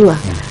anajua.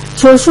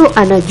 Shosho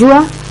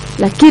anajua,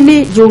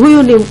 lakini juu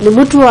huyu ni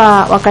mtu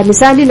wa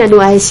kanisani na ni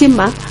wa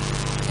heshima,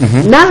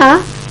 na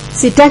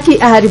sitaki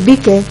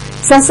aharibike.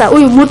 Sasa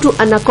huyu mtu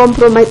ana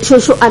compromise,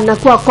 shosho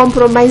anakuwa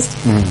compromised.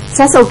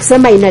 Sasa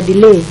ukisema ina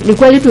delay, ni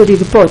kweli tu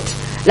report,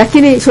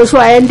 lakini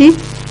shosho aendi,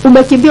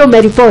 umekimbia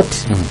umereport.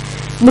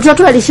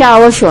 Mtoto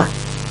alishaoshwa.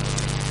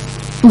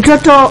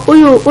 Mtoto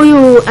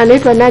huyu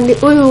anaitwa nani,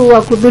 huyu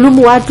wa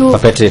kudhulumu watu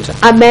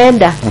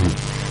ameenda.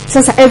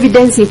 Sasa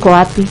evidence iko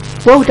wapi?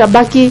 Wewe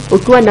utabaki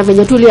ukiwa na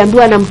venye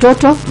tuliambiwa na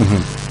mtoto.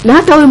 Na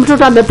hata huyu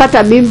mtoto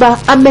amepata mimba,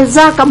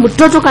 amezaa kama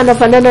mtoto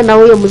kanafanana na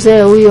huyo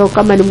mzee huyo,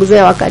 kama ni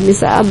mzee wa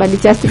kanisa ama ni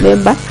church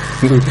member.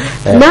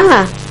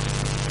 Na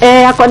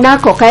ako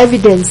nako ka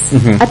evidence,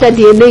 hata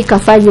DNA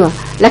ikafanywa,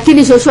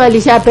 lakini shosho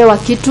alishapewa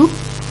kitu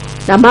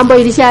na mambo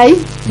ilishai.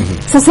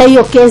 Sasa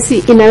hiyo kesi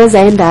inaweza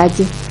enda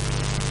aje?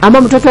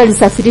 Ama mtoto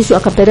alisafirishwa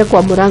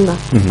akapelekwa Murang'a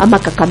ama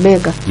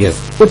Kakamega.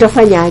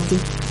 Utafanya aje?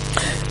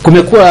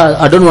 Kumekuwa,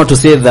 I don't want to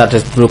say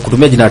that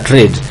kutumia jina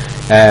trade,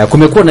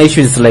 kumekuwa na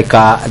issues like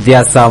there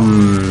are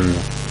some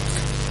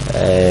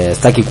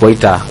sitaki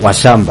kuita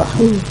washamba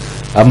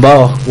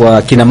ambao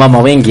kina mama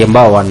wengi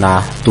ambao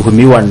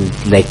wanatuhumiwa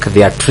like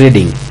they are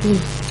trading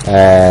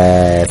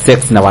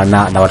sex na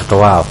watoto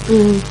wao.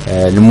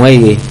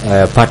 Nimwei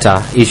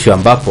pata issue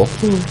ambapo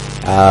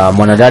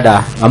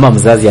mwanadada ama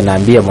mzazi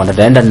anaambia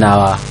mwanadada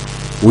na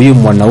huyu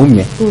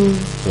mwanaume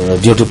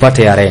ndio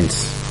tupate ya rent.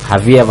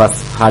 Have you ever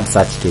had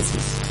such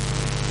cases?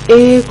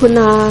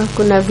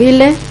 Kuna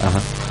vile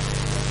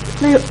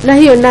na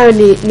hiyo nayo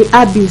ni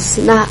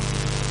abuse. Na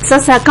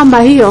sasa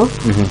kama hiyo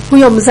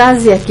huyo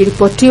mzazi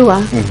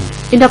akiripotiwa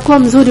inakuwa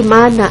mzuri,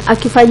 maana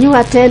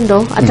akifanyiwa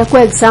tendo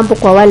atakuwa example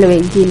kwa wale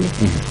wengine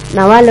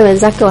na wale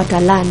wenzake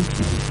watalani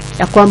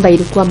ya kwamba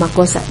ilikuwa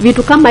makosa.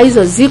 Vitu kama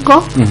hizo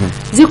ziko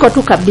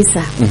tu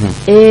kabisa.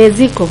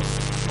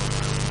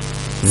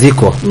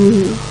 Ziko.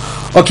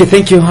 Okay,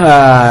 thank you.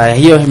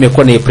 Hiyo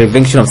imekuwa ni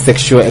prevention of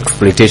sexual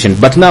exploitation.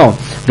 But now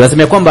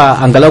tunasema kwamba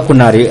angalau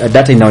kuna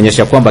data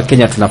inaonyesha kwamba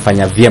Kenya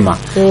tunafanya vyema.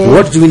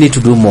 What do we need to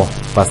do more,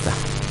 Pastor?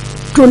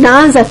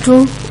 Tunaanza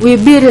tu, we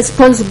be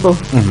responsible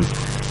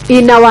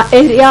in our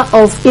area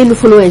of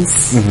influence.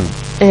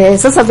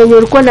 Sasa venye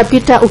ulikuwa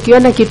napita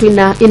ukiona kitu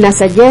ina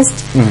suggest,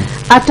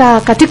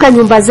 hata katika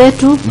nyumba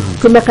zetu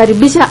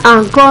tumekaribisha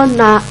anko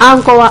na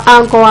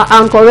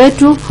anko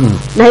wetu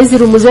na hizi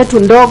rumu zetu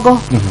ndogo.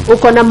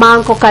 Uko na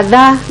maanko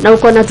kadhaa na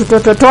uko na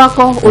tutoto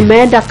twako,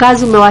 umeenda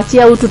kazi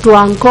umewachia utu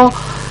anko.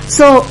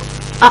 So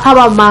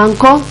hawa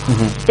maanko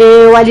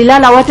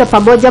walilala wote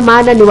pamoja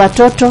maana ni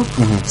watoto.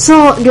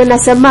 So ndio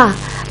nasema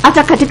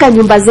hata katika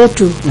nyumba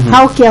zetu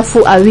how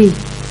careful are we?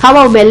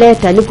 Hawa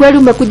umeleta, ni kweli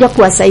umekuja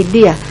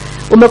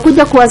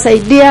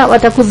kuwasaidia,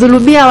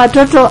 watakudhulumia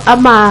watoto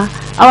ama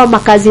hawa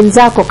makazini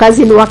zako,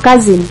 kazini wa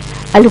kazini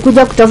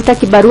alikuja kutafuta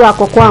kibarua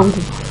ako kwangu,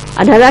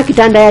 analala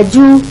kitanda ya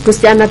juu,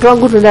 tusichana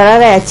twangu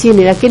tunalala ya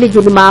chini, lakini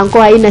juu ni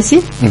maango haina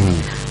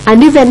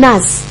and even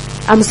us,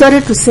 I'm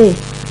sorry to say,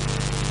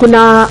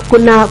 kuna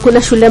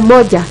shule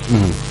moja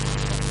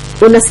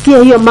unasikia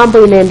hiyo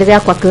mambo inaendelea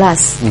kwa class.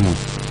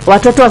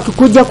 Watoto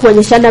wakikuja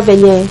kuonyeshana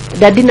venye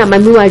dadi na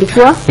mami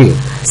walikuwa.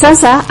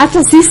 Sasa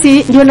hata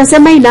sisi ndio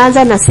nasema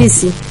inaanza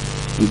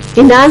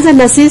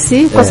na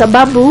sisi kwa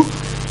sababu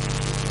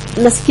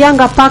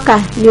nasikianga paka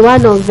ni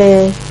one of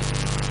the,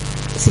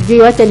 sijui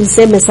wacha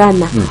niseme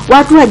sana,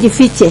 watu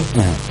hajifiche.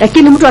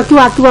 Lakini mtu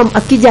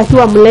akija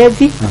akiwa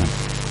mlevi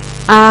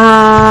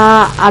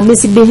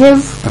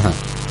misbehave,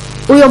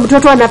 huyo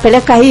mtoto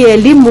anapeleka hii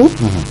elimu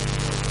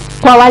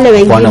kwa wale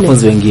wengine,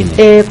 wanafunzi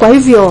wengine. Kwa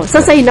hivyo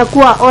sasa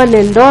inakuwa on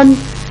and on.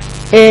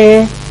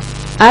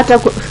 Hata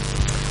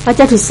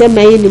Acha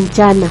tuseme hii ni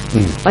mchana.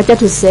 Acha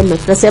tuseme,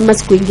 tutasema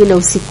siku nyingine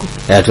usiku.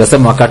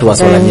 Tunasema wakati wa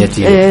swala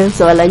nyeti.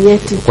 Swala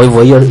nyeti. Kwa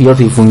hivyo hiyo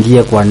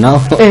tuifungie kwa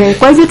nao.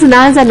 Kwa hivyo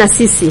tunaanza na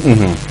sisi.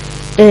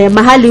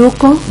 Mahali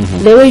huko,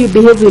 the way you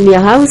behave in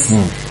your house,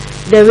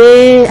 the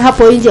way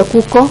hapo nje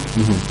kuko.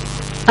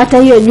 Hata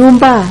hiyo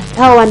nyumba,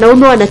 hao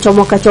wanaume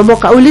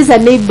wanachomoka. Uliza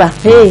neighbor,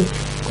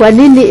 kwa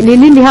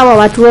nini hawa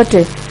watu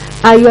wote?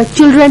 Are your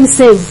children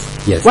safe?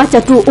 Yes.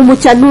 Wacha tu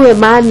umuchanue,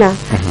 maana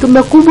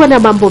tumekumbwa na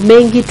mambo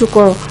mengi,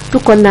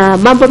 tuko na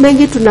mambo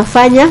mengi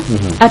tunafanya,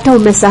 hata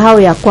umesahau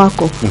ya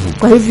kwako.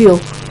 Kwa hivyo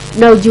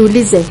na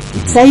ujiulize,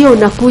 sasa hiyo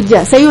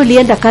unakuja, sasa hiyo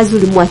ulienda kazi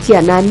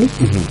ulimwachia nani?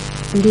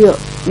 Ndio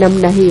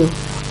namna hiyo.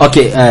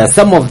 Okay,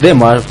 some of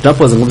them are,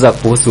 tunapozungumza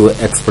kuhusu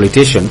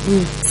exploitation,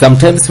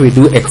 sometimes we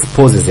do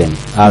expose them.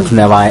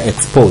 Tunawa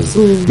expose.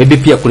 Maybe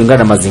pia kulingana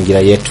na mazingira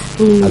yetu.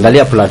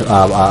 Angalia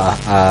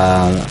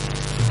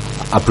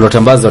plot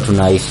ambazo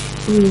tunaishi.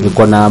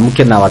 Niko na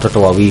mke na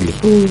watoto wawili.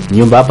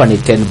 Nyumba hapa ni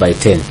 10 by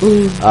 10.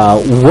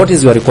 What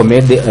is your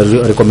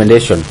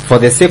recommendation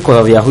for the sake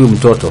of ya huyu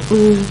mtoto?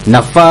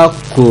 Nafaa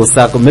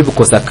maybe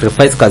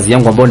kusacrifice kazi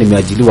yangu ambayo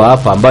nimeajiliwa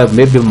hapa, ambayo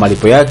maybe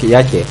malipo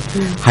yake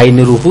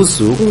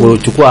hainiruhusu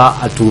kuchukua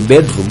 2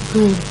 bedroom,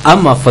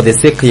 ama for the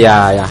sake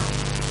ya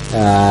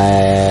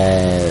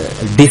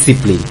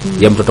discipline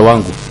ya mtoto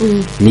wangu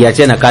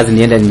niache na kazi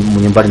niende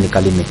nyumbani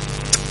nikalime?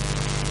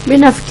 Mimi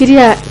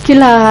nafikiria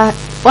kila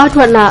watu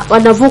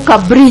wanavuka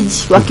bridge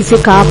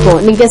wakifika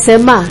hapo.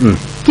 Ningesema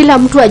kila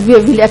mtu ajue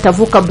vile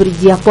atavuka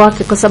bridge ya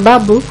kwake, kwa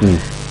sababu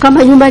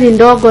kama nyumba ni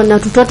ndogo na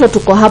tutoto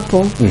tuko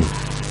hapo,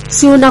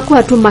 si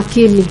unakuwa tu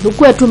makini,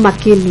 ukue tu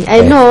makini.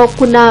 I know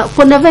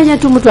kuna venye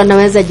tu mtu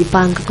anaweza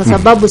jipanga, kwa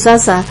sababu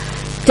sasa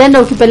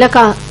tena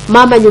ukipeleka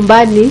mama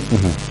nyumbani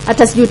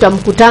hata sijui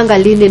utamkutanga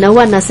lini. Na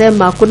huwa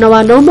nasema kuna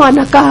wanaume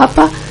wanakaa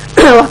hapa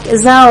wake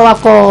zao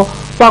wako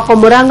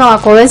Murang'a,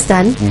 wako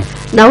Western,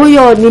 na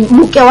huyo ni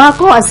mke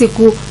wako wa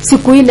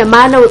siku ine,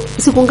 maana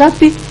siku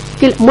ngapi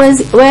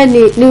mwezi wewe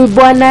ni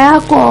bwana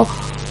yako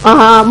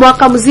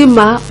mwaka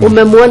mzima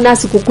umemuona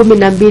siku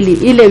 12.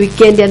 Ile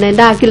weekend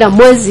anaenda kila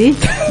mwezi,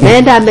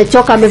 naenda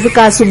amechoka,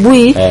 amefika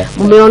asubuhi,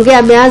 mmeongea,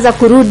 ameanza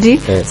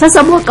kurudi.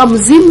 Sasa mwaka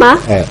mzima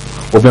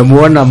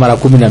umemuona mara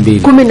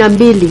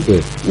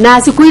 12.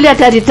 Na siku ile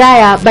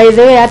ataretire, by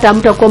the way, hata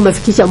mtakuwa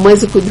umefikisha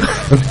mwezi kujua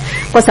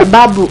kwa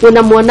sababu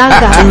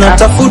unamuonanga.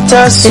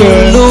 Tunatafuta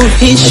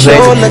suluhisho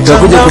la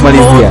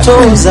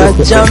changamoto za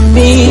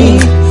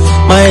jamii.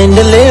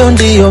 Maendeleo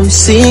ndiyo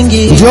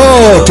msingi.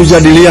 Njoo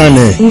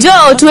tujadiliane.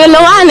 Njoo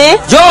tuelewane.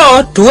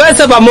 Njoo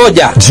tuweze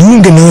pamoja.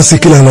 Jiunge nasi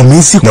kila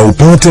Alhamisi na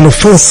upate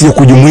nafasi ya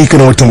kujumuika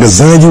na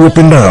watangazaji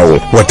wapendao,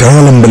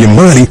 wataalamu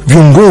mbalimbali,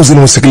 viongozi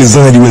na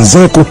wasikilizaji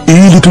wenzako,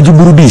 ili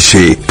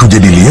tujiburudishe,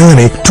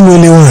 tujadiliane,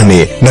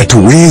 tuelewane na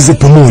tuweze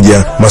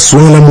pamoja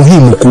masuala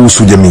muhimu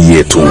kuhusu jamii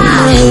yetu.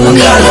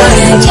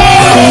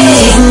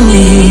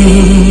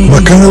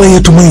 Makala ya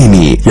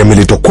Tumaini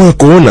yameletwa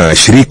kwako na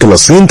shirika la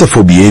Center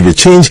for Behavior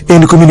Change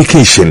and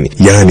Communication,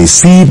 yani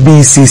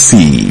CBCC.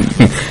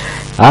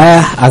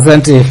 Haya,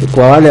 asante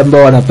kwa wale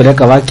ambao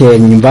wanapeleka wake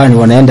nyumbani,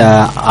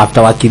 wanaenda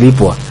after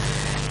wakilipwa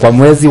kwa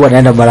mwezi,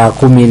 wanaenda mara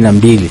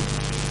 12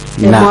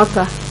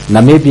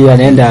 na maybe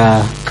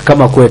anaenda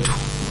kama kwetu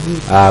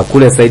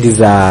kule saidi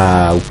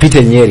za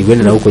upite Nyeri,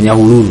 wende na huko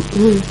Nyahururu.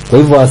 Kwa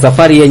hivyo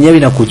safari yenyewe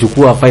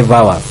inakuchukua 5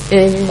 hours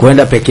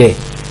kwenda pekee.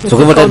 So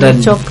kwa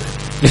hivyo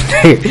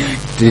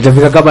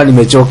nitafika kama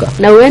nimechoka.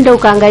 Na uende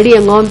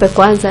ukaangalie ng'ombe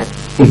kwanza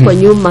huko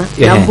nyuma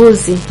na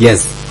mbuzi.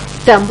 Yes.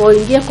 Tambo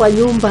ingia kwa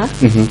nyumba.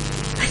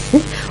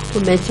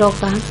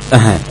 Umechoka.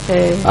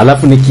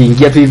 Alafu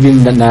nikiingia tu hivi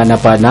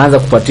naanza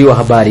kupatiwa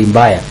habari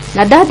mbaya.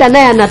 Na dada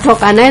naye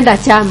anatoka, anaenda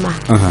chama.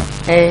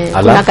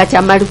 Kuna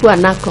kachama alikuwa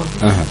nako.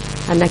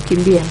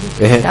 Anakimbia.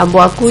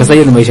 Tambo akuja. Sasa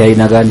hiyo ni maisha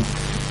aina gani?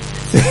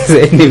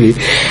 Anyway.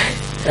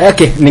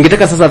 Okay,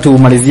 ningetaka sasa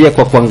tumalizie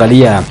kwa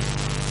kuangalia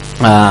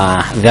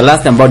the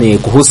last ambao ni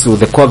kuhusu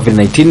the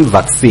COVID-19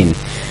 vaccine.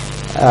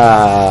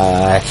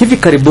 Hivi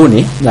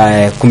karibuni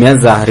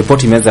kumeanza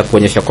ripoti imeanza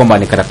kuonyesha kwamba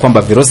ni kana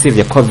kwamba virusi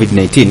vya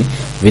COVID-19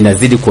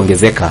 vinazidi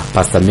kuongezeka,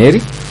 Pastor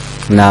Mary,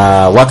 na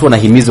watu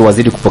wanahimizwa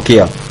wazidi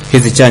kupokea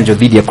hizi chanjo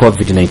dhidi ya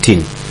COVID-19.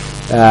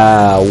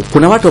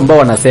 Kuna watu ambao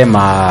wanasema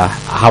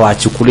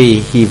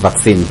hawachukulii hii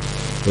vaccine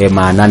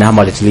maanane, ama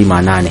waletilii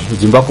maanane.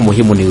 Ujumbe wako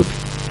muhimu ni upi?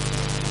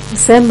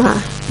 Sema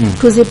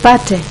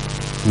tuzipate.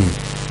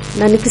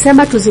 Na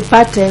nikisema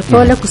tuzipate,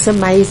 pole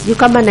kusema hizi,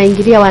 kama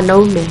naingilia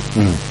wanaume.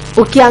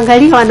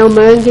 Ukiangalia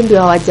wanaume wengi ndio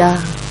hawaja.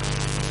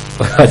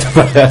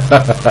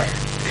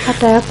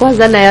 Hata ya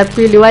kwanza na ya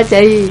pili, wacha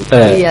hii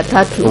ya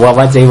tatu.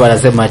 Wacha hii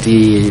wanasema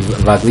ati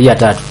vaccine ya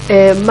tatu.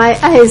 My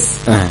eyes,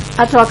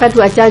 hata wakati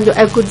wa chanjo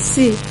I could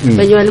see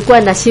wenye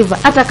walikuwa na shiva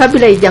hata kabla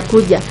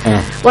haijakuja.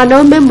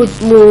 Wanaume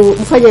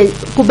mfanye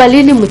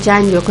kubalini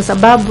mchanjo, kwa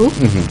sababu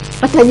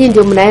hata nyinyi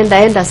ndio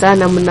mnaenda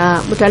sana,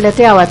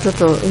 mtaletea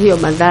watoto hiyo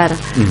madhara,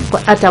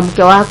 hata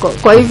mke wako.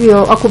 Kwa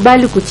hivyo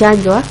wakubali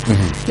kuchanjwa.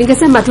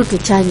 Ningesema tu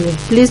tuchanjwe,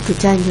 please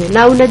tuchanjwe.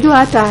 Na unajua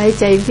hata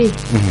HIV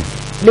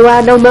ni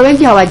wanaume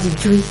wengi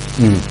hawajijui.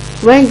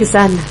 Wengi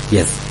sana.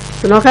 Yes.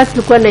 Kuna wakati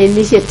tulikuwa na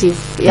initiative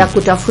ya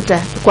kutafuta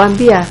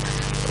kuambia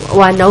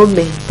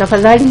wanaume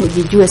tafadhali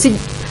mjijue.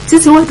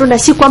 Sisi huwa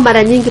tunashikwa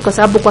mara nyingi kwa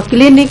sababu kwa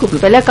clinic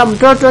ukipeleka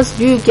mtoto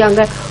sijui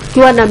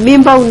ukiwa na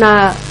mimba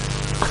una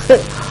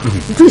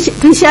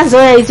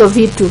tushazoea hizo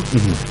vitu.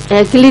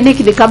 Clinic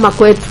ni kama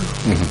kwetu.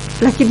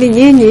 Lakini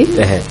nyinyi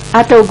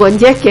hata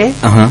ugonjeke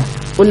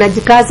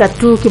unajikaza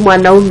tu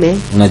kimwanaume.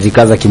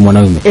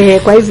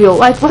 Kwa hivyo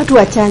watu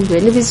wachanjwe,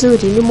 ni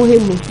vizuri, ni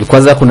muhimu.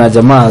 Kwanza kuna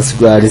jamaa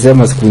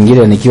alisema siku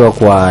nyingine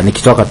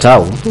nikitoka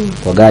tao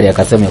kwa gari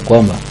akasema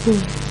kwamba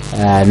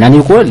na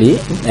ni kweli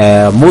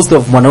most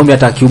of mwanaume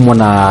hata akiumwa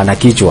na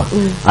kichwa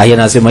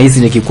anasema hizi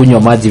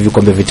nikikunywa maji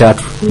vikombe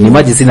vitatu ni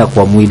maji sina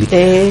kwa mwili.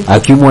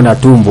 Akiumwa na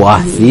tumbo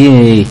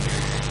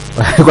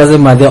kwa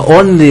sababu the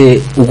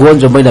only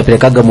ugonjwa ambao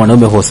inapelekaga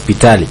mwanaume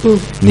hospitali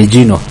ni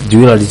jino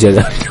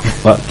alicheza.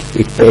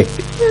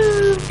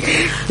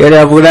 Yale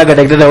abunaga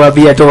daktari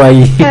wabia toa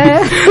hii.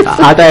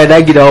 Hata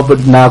yanagi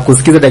na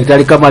kusikiza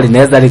daktari kama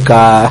linaweza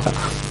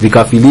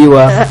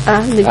likafiliwa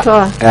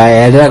nitoa.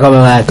 Ndio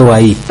kama toa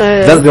hii.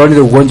 That's the only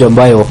ugonjwa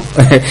ambayo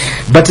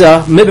but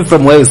maybe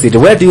from where you sit,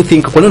 where do you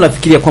think, kwa nini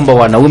unafikiria kwamba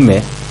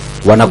wanaume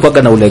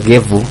wanakuwa na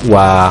ulegevu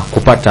wa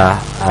kupata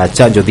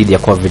chanjo dhidi ya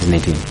COVID-19?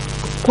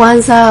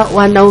 Kwanza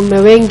wanaume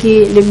wengi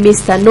ni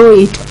Mr. Know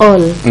It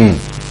All.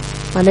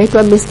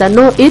 Wanaitwa Mr.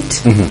 Know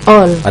It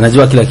All.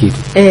 Anajua kila kitu.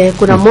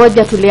 Kuna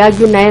moja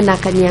tuliargue na yeye na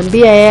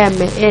akaniambia yeye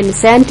ni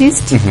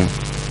scientist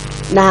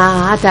na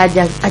hata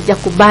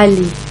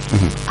hajakubali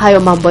hayo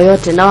mambo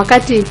yote. Na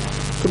wakati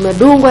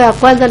tumedungwa ya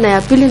kwanza na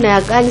ya pili na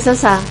ya gani,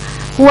 sasa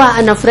huwa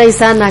anafurahi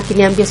sana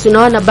akiniambia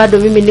unaona bado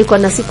mimi niko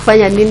na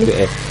sikufanya nini.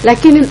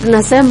 Lakini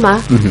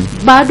tunasema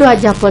bado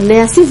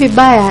hajaponea, si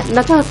vibaya.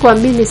 Nataka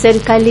kuamini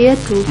serikali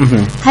yetu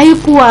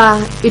haikuwa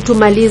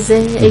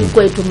itumalize.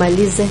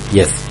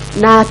 Yes.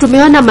 Na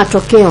tumeona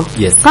matokeo.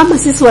 Kama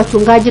sisi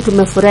wachungaji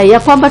tumefurahi ya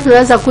kwamba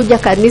tunaweza kuja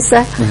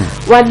kanisa,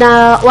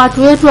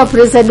 watu wetu wa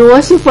praise and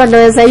worship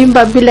wanaweza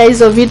imba bila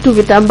hizo vitu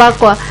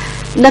vitambakwa,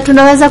 na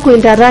tunaweza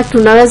kuinteract,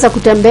 tunaweza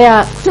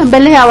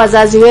kutembelea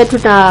wazazi wetu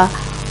na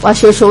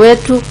washosho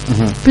wetu.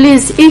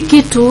 Please, hii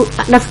kitu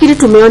nafikiri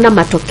tumeona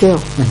matokeo.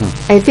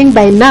 I think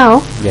by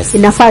now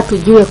inafaa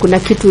tujue kuna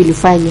kitu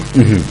ilifanya.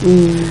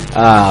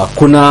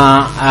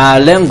 Kuna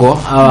lengo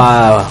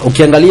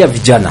ukiangalia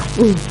vijana.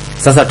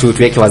 Sasa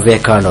tuweke wazee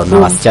kando na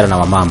wasichana na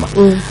wamama.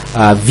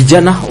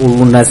 Vijana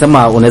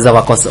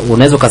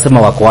unaweza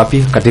kusema wako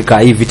wapi katika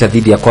hii vita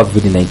dhidi ya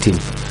COVID-19?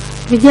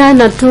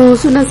 Vijana tu,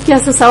 unasikia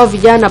sasa hao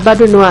vijana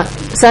bado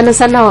ni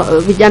sana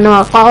vijana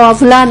wa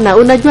fulana.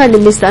 Unajua ni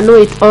Mr.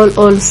 Know It All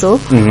also.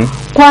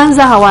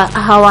 Kwanza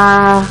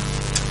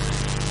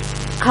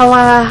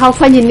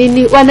hawafanyi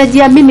nini,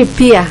 wanajiamini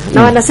pia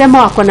na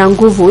wanasema wako na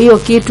nguvu. Hiyo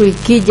kitu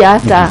ikija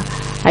hata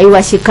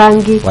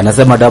haiwashikangi.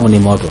 Wanasema damu ni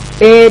moto.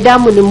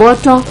 Damu ni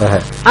moto.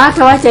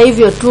 Hata wacha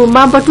hivyo tu,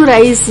 mambo tu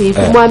rahisi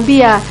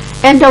kumwambia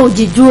enda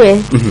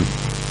ujijue.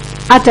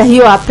 Hata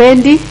hiyo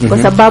hapendi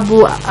kwa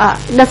sababu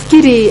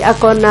nafikiri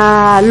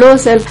akona low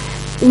self.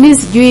 Mimi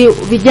sijui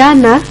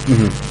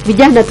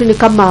vijana tu ni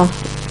kama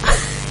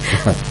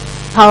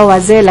hawa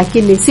wazee,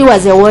 lakini si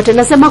wazee wote.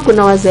 Nasema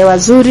kuna wazee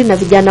wazuri na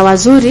vijana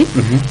wazuri,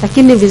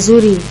 lakini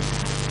vizuri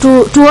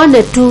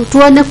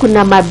tuone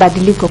kuna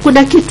mabadiliko.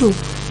 Kuna kitu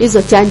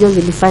hizo chanjo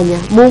zilifanya.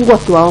 Mungu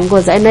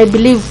akiwaongoza, and I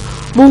believe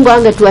Mungu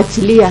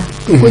angetuachilia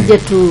tukuje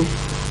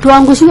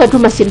tuangushiwe tu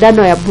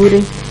mashindano ya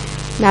bure.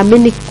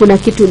 Naamini kuna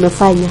kitu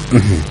imefanya.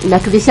 Na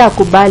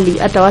tulishakubali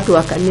hata watu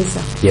wa kanisa.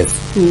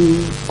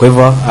 Kwa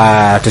hivyo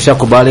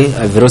tushakubali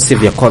virusi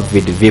vya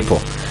COVID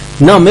vipo.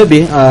 Now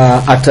maybe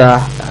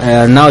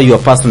now your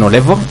personal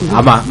level,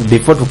 ama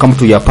before to come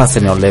to your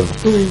personal level,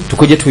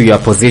 tukuje to your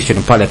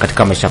position pale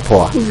katika maisha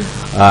poa.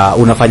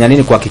 Unafanya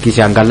nini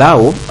kuhakikisha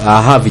angalau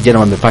vijana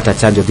wamepata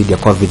chanjo dhidi ya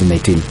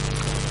COVID-19?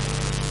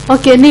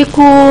 Ni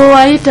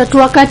kuwaita tu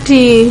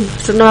wakati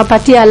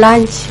tunawapatia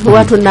lunch,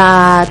 huwa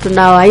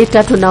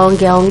tunawaita,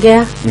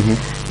 tunaongea.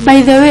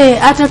 By the way,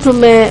 hata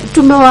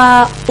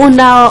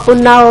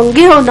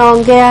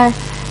unaongea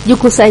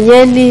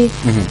jikusanyeni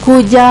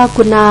kuja,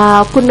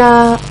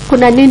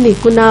 kuna nini,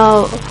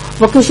 kuna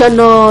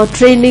vocational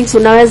trainings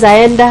unaweza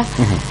enda.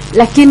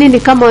 Lakini ni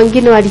kama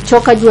wengine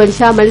walichoka juu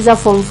walishamaliza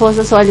form 4,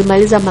 sasa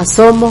walimaliza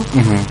masomo.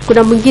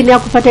 Kuna mwingine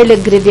hakupata ile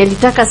grade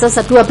alitaka,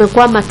 sasa tu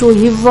amekwama tu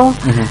hivyo.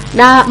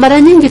 Na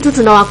mara nyingi tu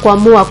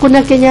tunawakwamua.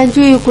 Kuna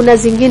Kenyanjui, kuna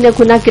zingine,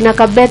 kuna kina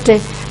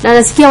Kabete, na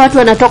nasikia watu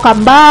wanatoka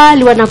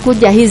mbali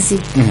wanakuja hizi.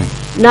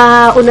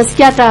 Na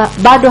unasikia hata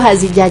bado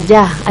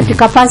hazijajaa. Ati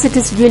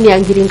capacity sijui ni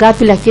angiri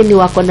ngapi, lakini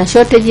wako na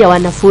shortage ya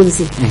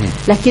wanafunzi.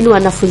 Lakini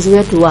wanafunzi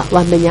wetu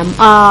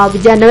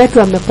vijana wetu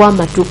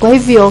wamekwama tu. Kwa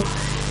hivyo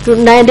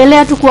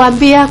tunaendelea tu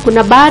kuambia,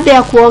 kuna baada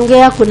ya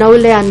kuongea kuna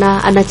ule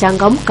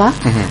anachangamka,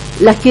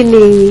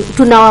 lakini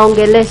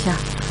tunawaongelesha.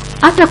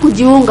 Hata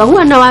kujiunga,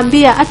 huwa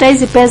nawaambia hata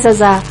hizi pesa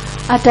za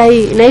hata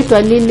hii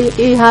inaitwa nini,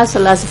 hii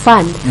hustlers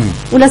fund.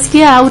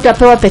 Unasikia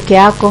hautapewa peke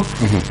yako.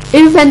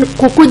 Even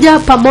kukuja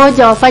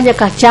pamoja wafanye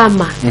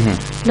kachama.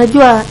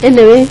 Najua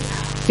anyway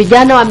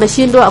vijana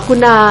wameshindwa,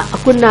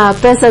 hakuna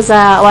pesa za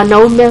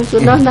wanaume,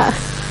 unaona.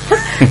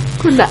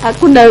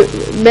 hakuna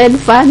men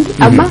fund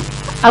ama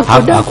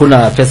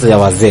hakuna pesa ya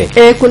wazee.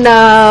 Kuna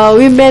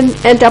women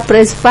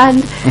enterprise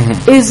fund.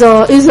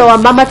 Hizo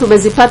wamama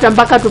tumezipata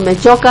mpaka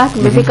tumechoka,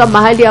 tumefika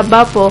mahali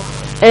ambapo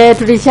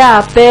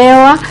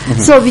tulishapewa.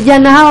 So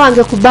vijana hawa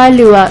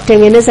wangekubali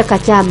watengeneze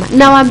kachama.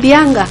 Na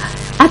waambianga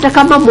hata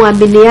kama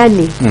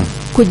muaminiani,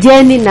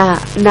 kujeni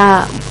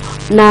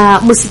na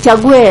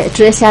msichague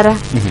treasurer.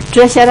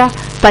 Treasurer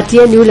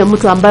patieni yule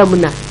mtu ambaye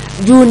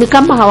juu ni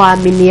kama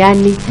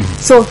hawaaminiani.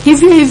 So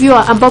hivyo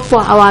ambapo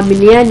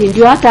hawaaminiani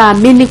ndio hata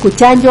haamini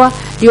kuchanjwa,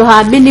 ndio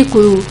haamini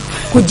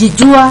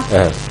kujijua,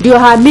 ndio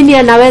haamini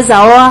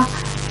anaweza oa.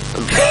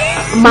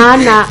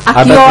 Maana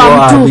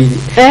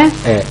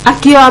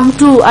akioa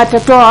mtu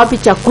atatoa wapi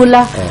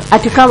chakula?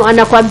 Ati kama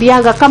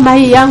anakwambianga kama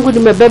hii yangu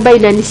nimebeba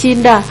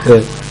inanishinda.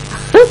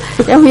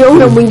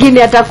 Huyo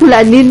mwingine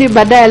atakula nini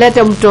baadaye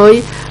alete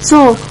mtoi?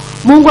 So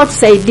Mungu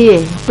atusaidie.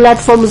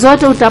 Platform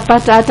zote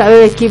utapata, hata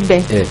wewe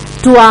Kibe.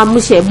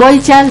 Tuamshe. Boy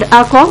child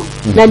ako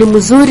na ni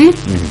mzuri,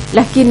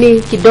 lakini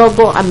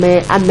kidogo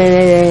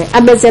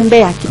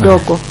amezembea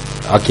kidogo.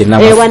 Okay,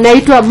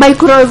 wanaitwa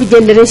microwave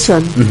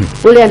generation.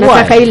 Ule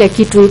anataka ile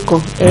kitu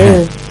iko.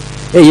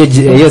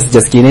 Yes,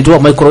 just inaitwa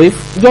microwave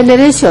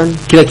generation.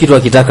 Kila kitu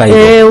akitaka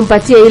hivyo.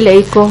 Umpatie ile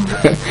iko.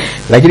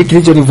 Lakini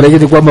kilichonifurahisha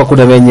ni kwamba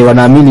kuna wenye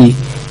wanaamini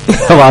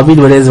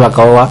waamini wanaweza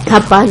wakaoa.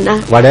 Hapana.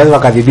 Wanaweza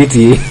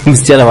wakadhibiti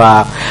msichana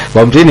wa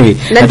mtini.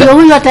 Na ndio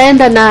huyu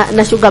ataenda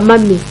na sugar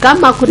mami.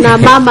 Kama kuna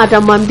mama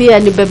atamwambia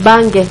ni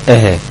bebange.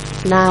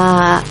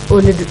 Na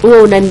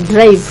wewe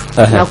unanidrive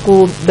na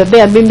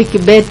kubebea mimi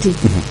kibeti.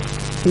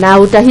 Na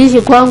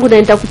utahishi kwangu na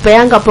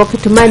nitakupeanga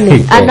pocket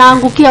money.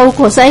 Anaangukia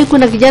huko. Sasa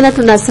kuna kijana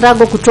tuna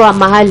struggle kutoa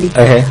mahali.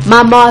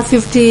 Mama wa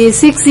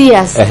 56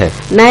 years.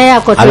 Na yeye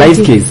ako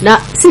 20. Na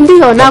si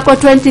ndio na ako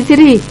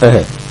 23.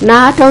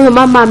 Na hata huyo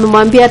mama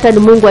amemwambia hata ni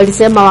Mungu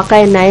alisema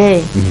wakae na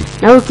yeye.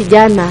 Na huyo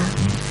kijana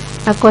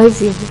ako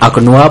hivi.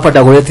 Ako hapa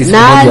Dagoretti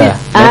moja.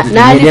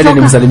 Na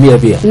nimsalimia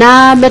pia.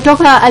 Na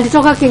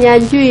alitoka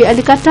Kinyanjui,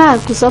 alikataa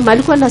kusoma,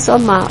 alikuwa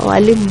anasoma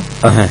walimu.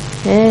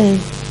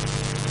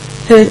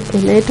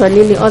 Unaitwa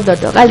nini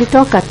orthodox?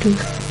 Alitoka tu.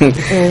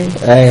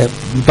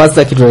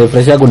 Pastor kitu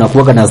refresh yangu na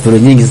kuweka na story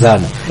nyingi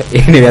sana.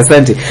 Ni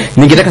asante.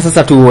 Ningetaka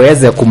sasa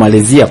tuweze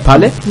kumalizia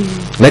pale.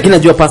 Lakini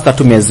najua pastor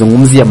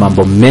tumezungumzia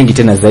mambo mengi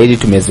tena zaidi.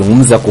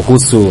 Tumezungumza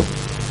kuhusu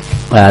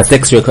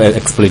sexual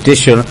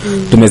exploitation,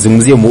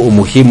 tumezungumzia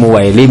umuhimu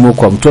wa elimu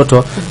kwa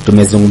mtoto,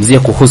 tumezungumzia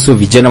kuhusu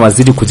vijana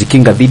wazidi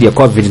kujikinga dhidi ya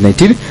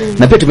COVID-19,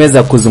 na pia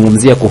tumeweza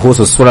kuzungumzia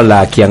kuhusu swala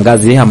la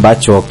kiangazi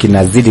ambacho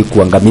kinazidi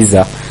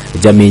kuangamiza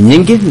jamii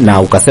nyingi.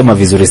 Na ukasema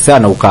vizuri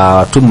sana,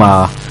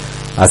 ukatuma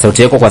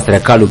sauti yako kwa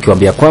serikali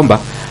ukiwaambia kwamba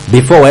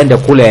before waende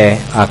kule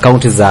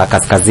kaunti za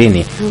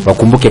kaskazini,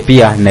 wakumbuke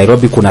pia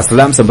Nairobi kuna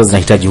slums ambazo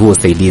zinahitaji huo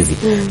usaidizi.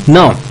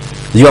 Now,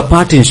 your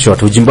part in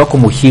short, ujumbe wako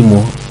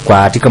muhimu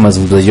kwa katika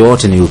mazungumzo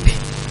yote ni upi?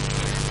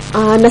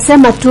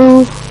 Nasema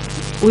tu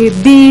we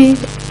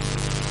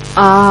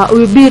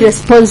be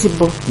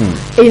responsible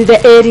in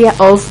the area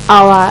of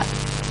our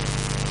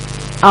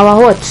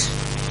what?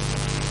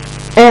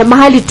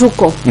 Mahali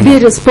tuko. Be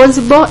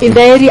responsible in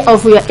the area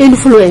of your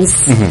influence.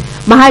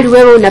 Mahali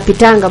wewe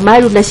unapitanga,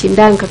 mahali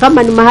unashindanga.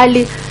 Kama ni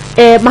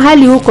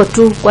mahali huko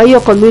tu kwa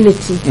hiyo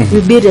community,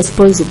 we be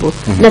responsible.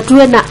 Na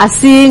tuwe na a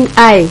seeing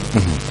eye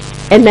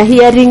and a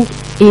hearing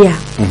ear.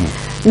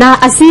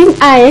 Na a seeing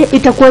eye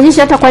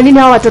itakuonyesha hata kwa nini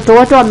hao watoto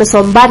wote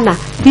wamesombana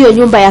hiyo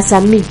nyumba ya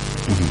Sami.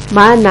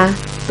 Maana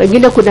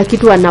pengine kuna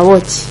kitu wana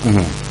watch.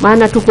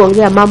 Maana tu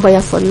kuongea mambo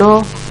ya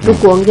fono, tu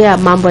kuongea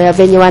mambo ya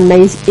venye wana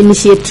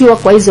initiatiwa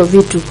kwa hizo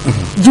vitu.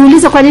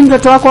 Jiulize kwa nini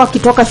mtoto wako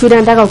akitoka shule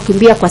anataka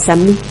kukimbia kwa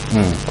Sami.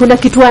 Kuna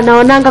kitu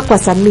anaonanga kwa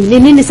Sami. Ni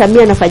nini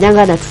Sami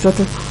anafanyanga na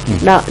mtoto?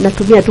 Na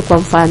natumia tu kwa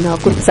mfano.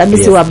 Sami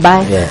si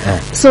wabaya.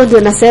 So ndio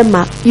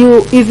nasema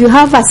if you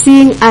have a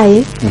seeing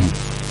eye,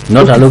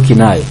 not a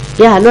looking eye.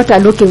 Yeah, not a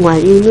looking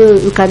one.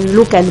 You can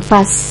look and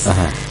pass.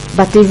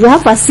 But if you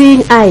have a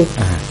seeing eye,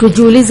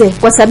 tujiulize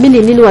kwa Sami ni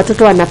nini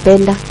watoto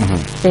wanapenda.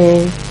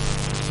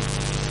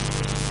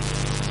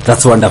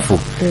 That's wonderful.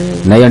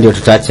 Na hiyo ndio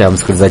tutaacha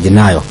msikilizaji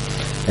nayo.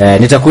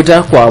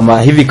 Nitakuita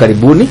kwa hivi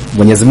karibuni,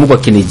 Mwenyezi Mungu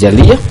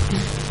akinijalia,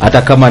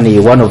 hata kama ni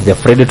one of the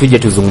Friday tuje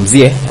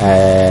tuzungumzie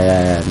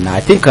na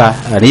I think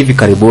ni hivi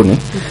karibuni.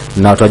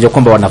 Na tutajua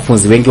kwamba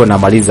wanafunzi wengi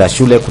wanamaliza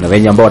shule, kuna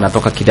wengi ambao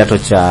wanatoka kidato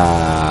cha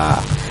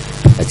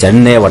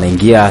 4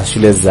 wanaingia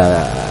shule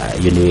za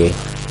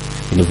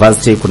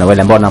university, kuna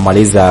wale ambao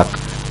wanamaliza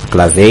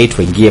class 8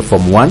 waingie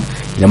form 1.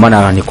 Ina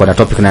maana niko na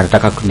topic na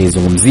nataka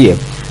nizungumzie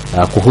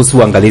kuhusu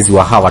uangalizi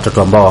wa hawa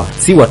watoto ambao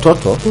si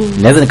watoto.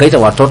 Naweza nikaita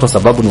watoto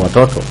sababu ni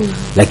watoto,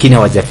 lakini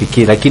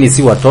hawajafikiri, lakini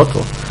si watoto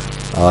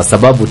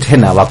sababu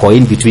tena wako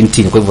in between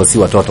teen, kwa hivyo si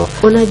watoto.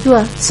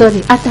 Unajua,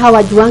 hata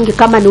hawajuangi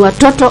kama ni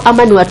watoto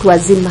ama ni watu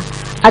wazima.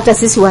 Hata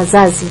sisi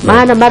wazazi,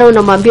 maana mara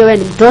unamwambia wewe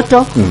ni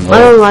mtoto,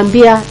 mara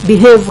unamwambia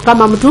behave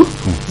kama mtu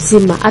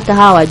mzima, hata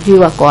hawajui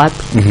wako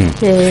wapi.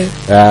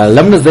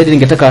 Labda zaidi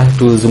ningetaka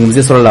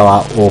tuzungumzie swala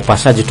la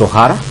upashaji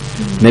tohara,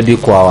 maybe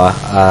kwa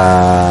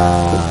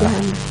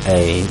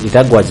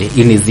itagwaje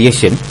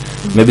initiation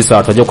maybe so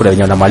watajua kuna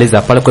wenye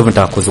wanamaliza pale, kwa hivyo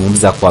nataka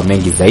kuzungumza kwa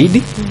mengi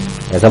zaidi.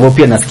 Sababu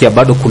pia nasikia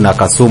bado kuna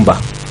kasumba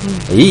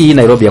hii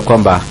Nairobi ya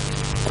kwamba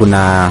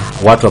kuna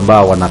watu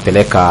ambao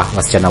wanapeleka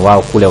wasichana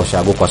wao kule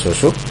ushago kwa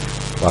shosho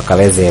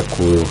wakaweze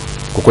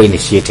kukuwa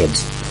initiated.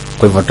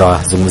 Kwa hivyo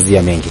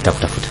tutazungumzia mengi,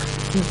 tutakutafuta.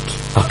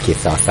 Okay,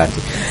 sawa,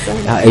 asante.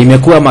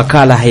 Imekuwa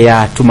makala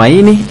ya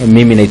Tumaini.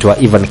 Mimi naitwa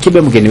Ivan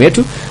Kibe, mgeni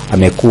wetu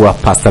amekuwa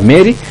Pastor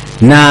Mary.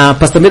 Na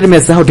Pastor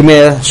Mary,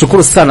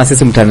 tumeshukuru sana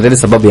sisi mtanzania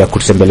sababu ya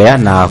kututembelea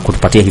na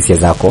kutupatia hisia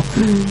zako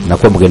na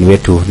kuwa mgeni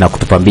wetu na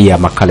kutupambia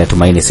makala ya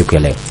Tumaini siku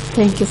ya leo.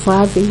 Thank you for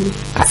having me.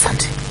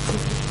 Asante.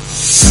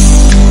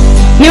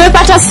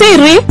 Nimepata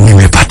siri.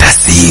 Nimepata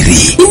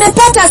siri.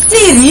 Nimepata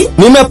siri.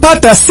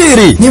 Nimepata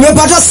siri.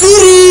 Nimepata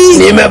siri.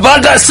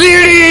 Nimepata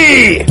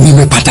siri.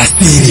 Nimepata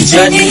siri.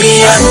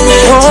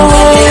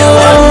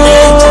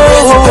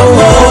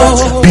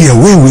 Pia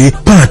wewe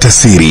pata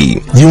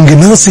siri. Jiunge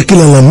nasi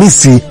kila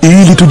Alhamisi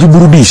ili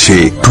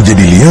tujiburudishe,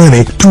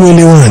 tujadiliane,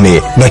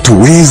 tuelewane na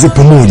tuweze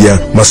pamoja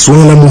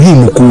masuala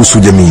muhimu kuhusu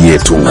jamii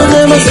yetu.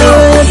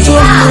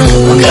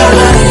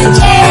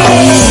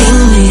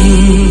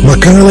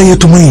 Makala ya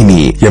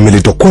Tumaini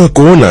yameletwa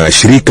kwako na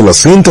shirika la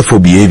Center for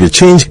Behavior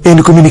Change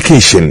and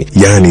Communication,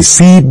 yani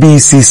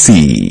CBCC.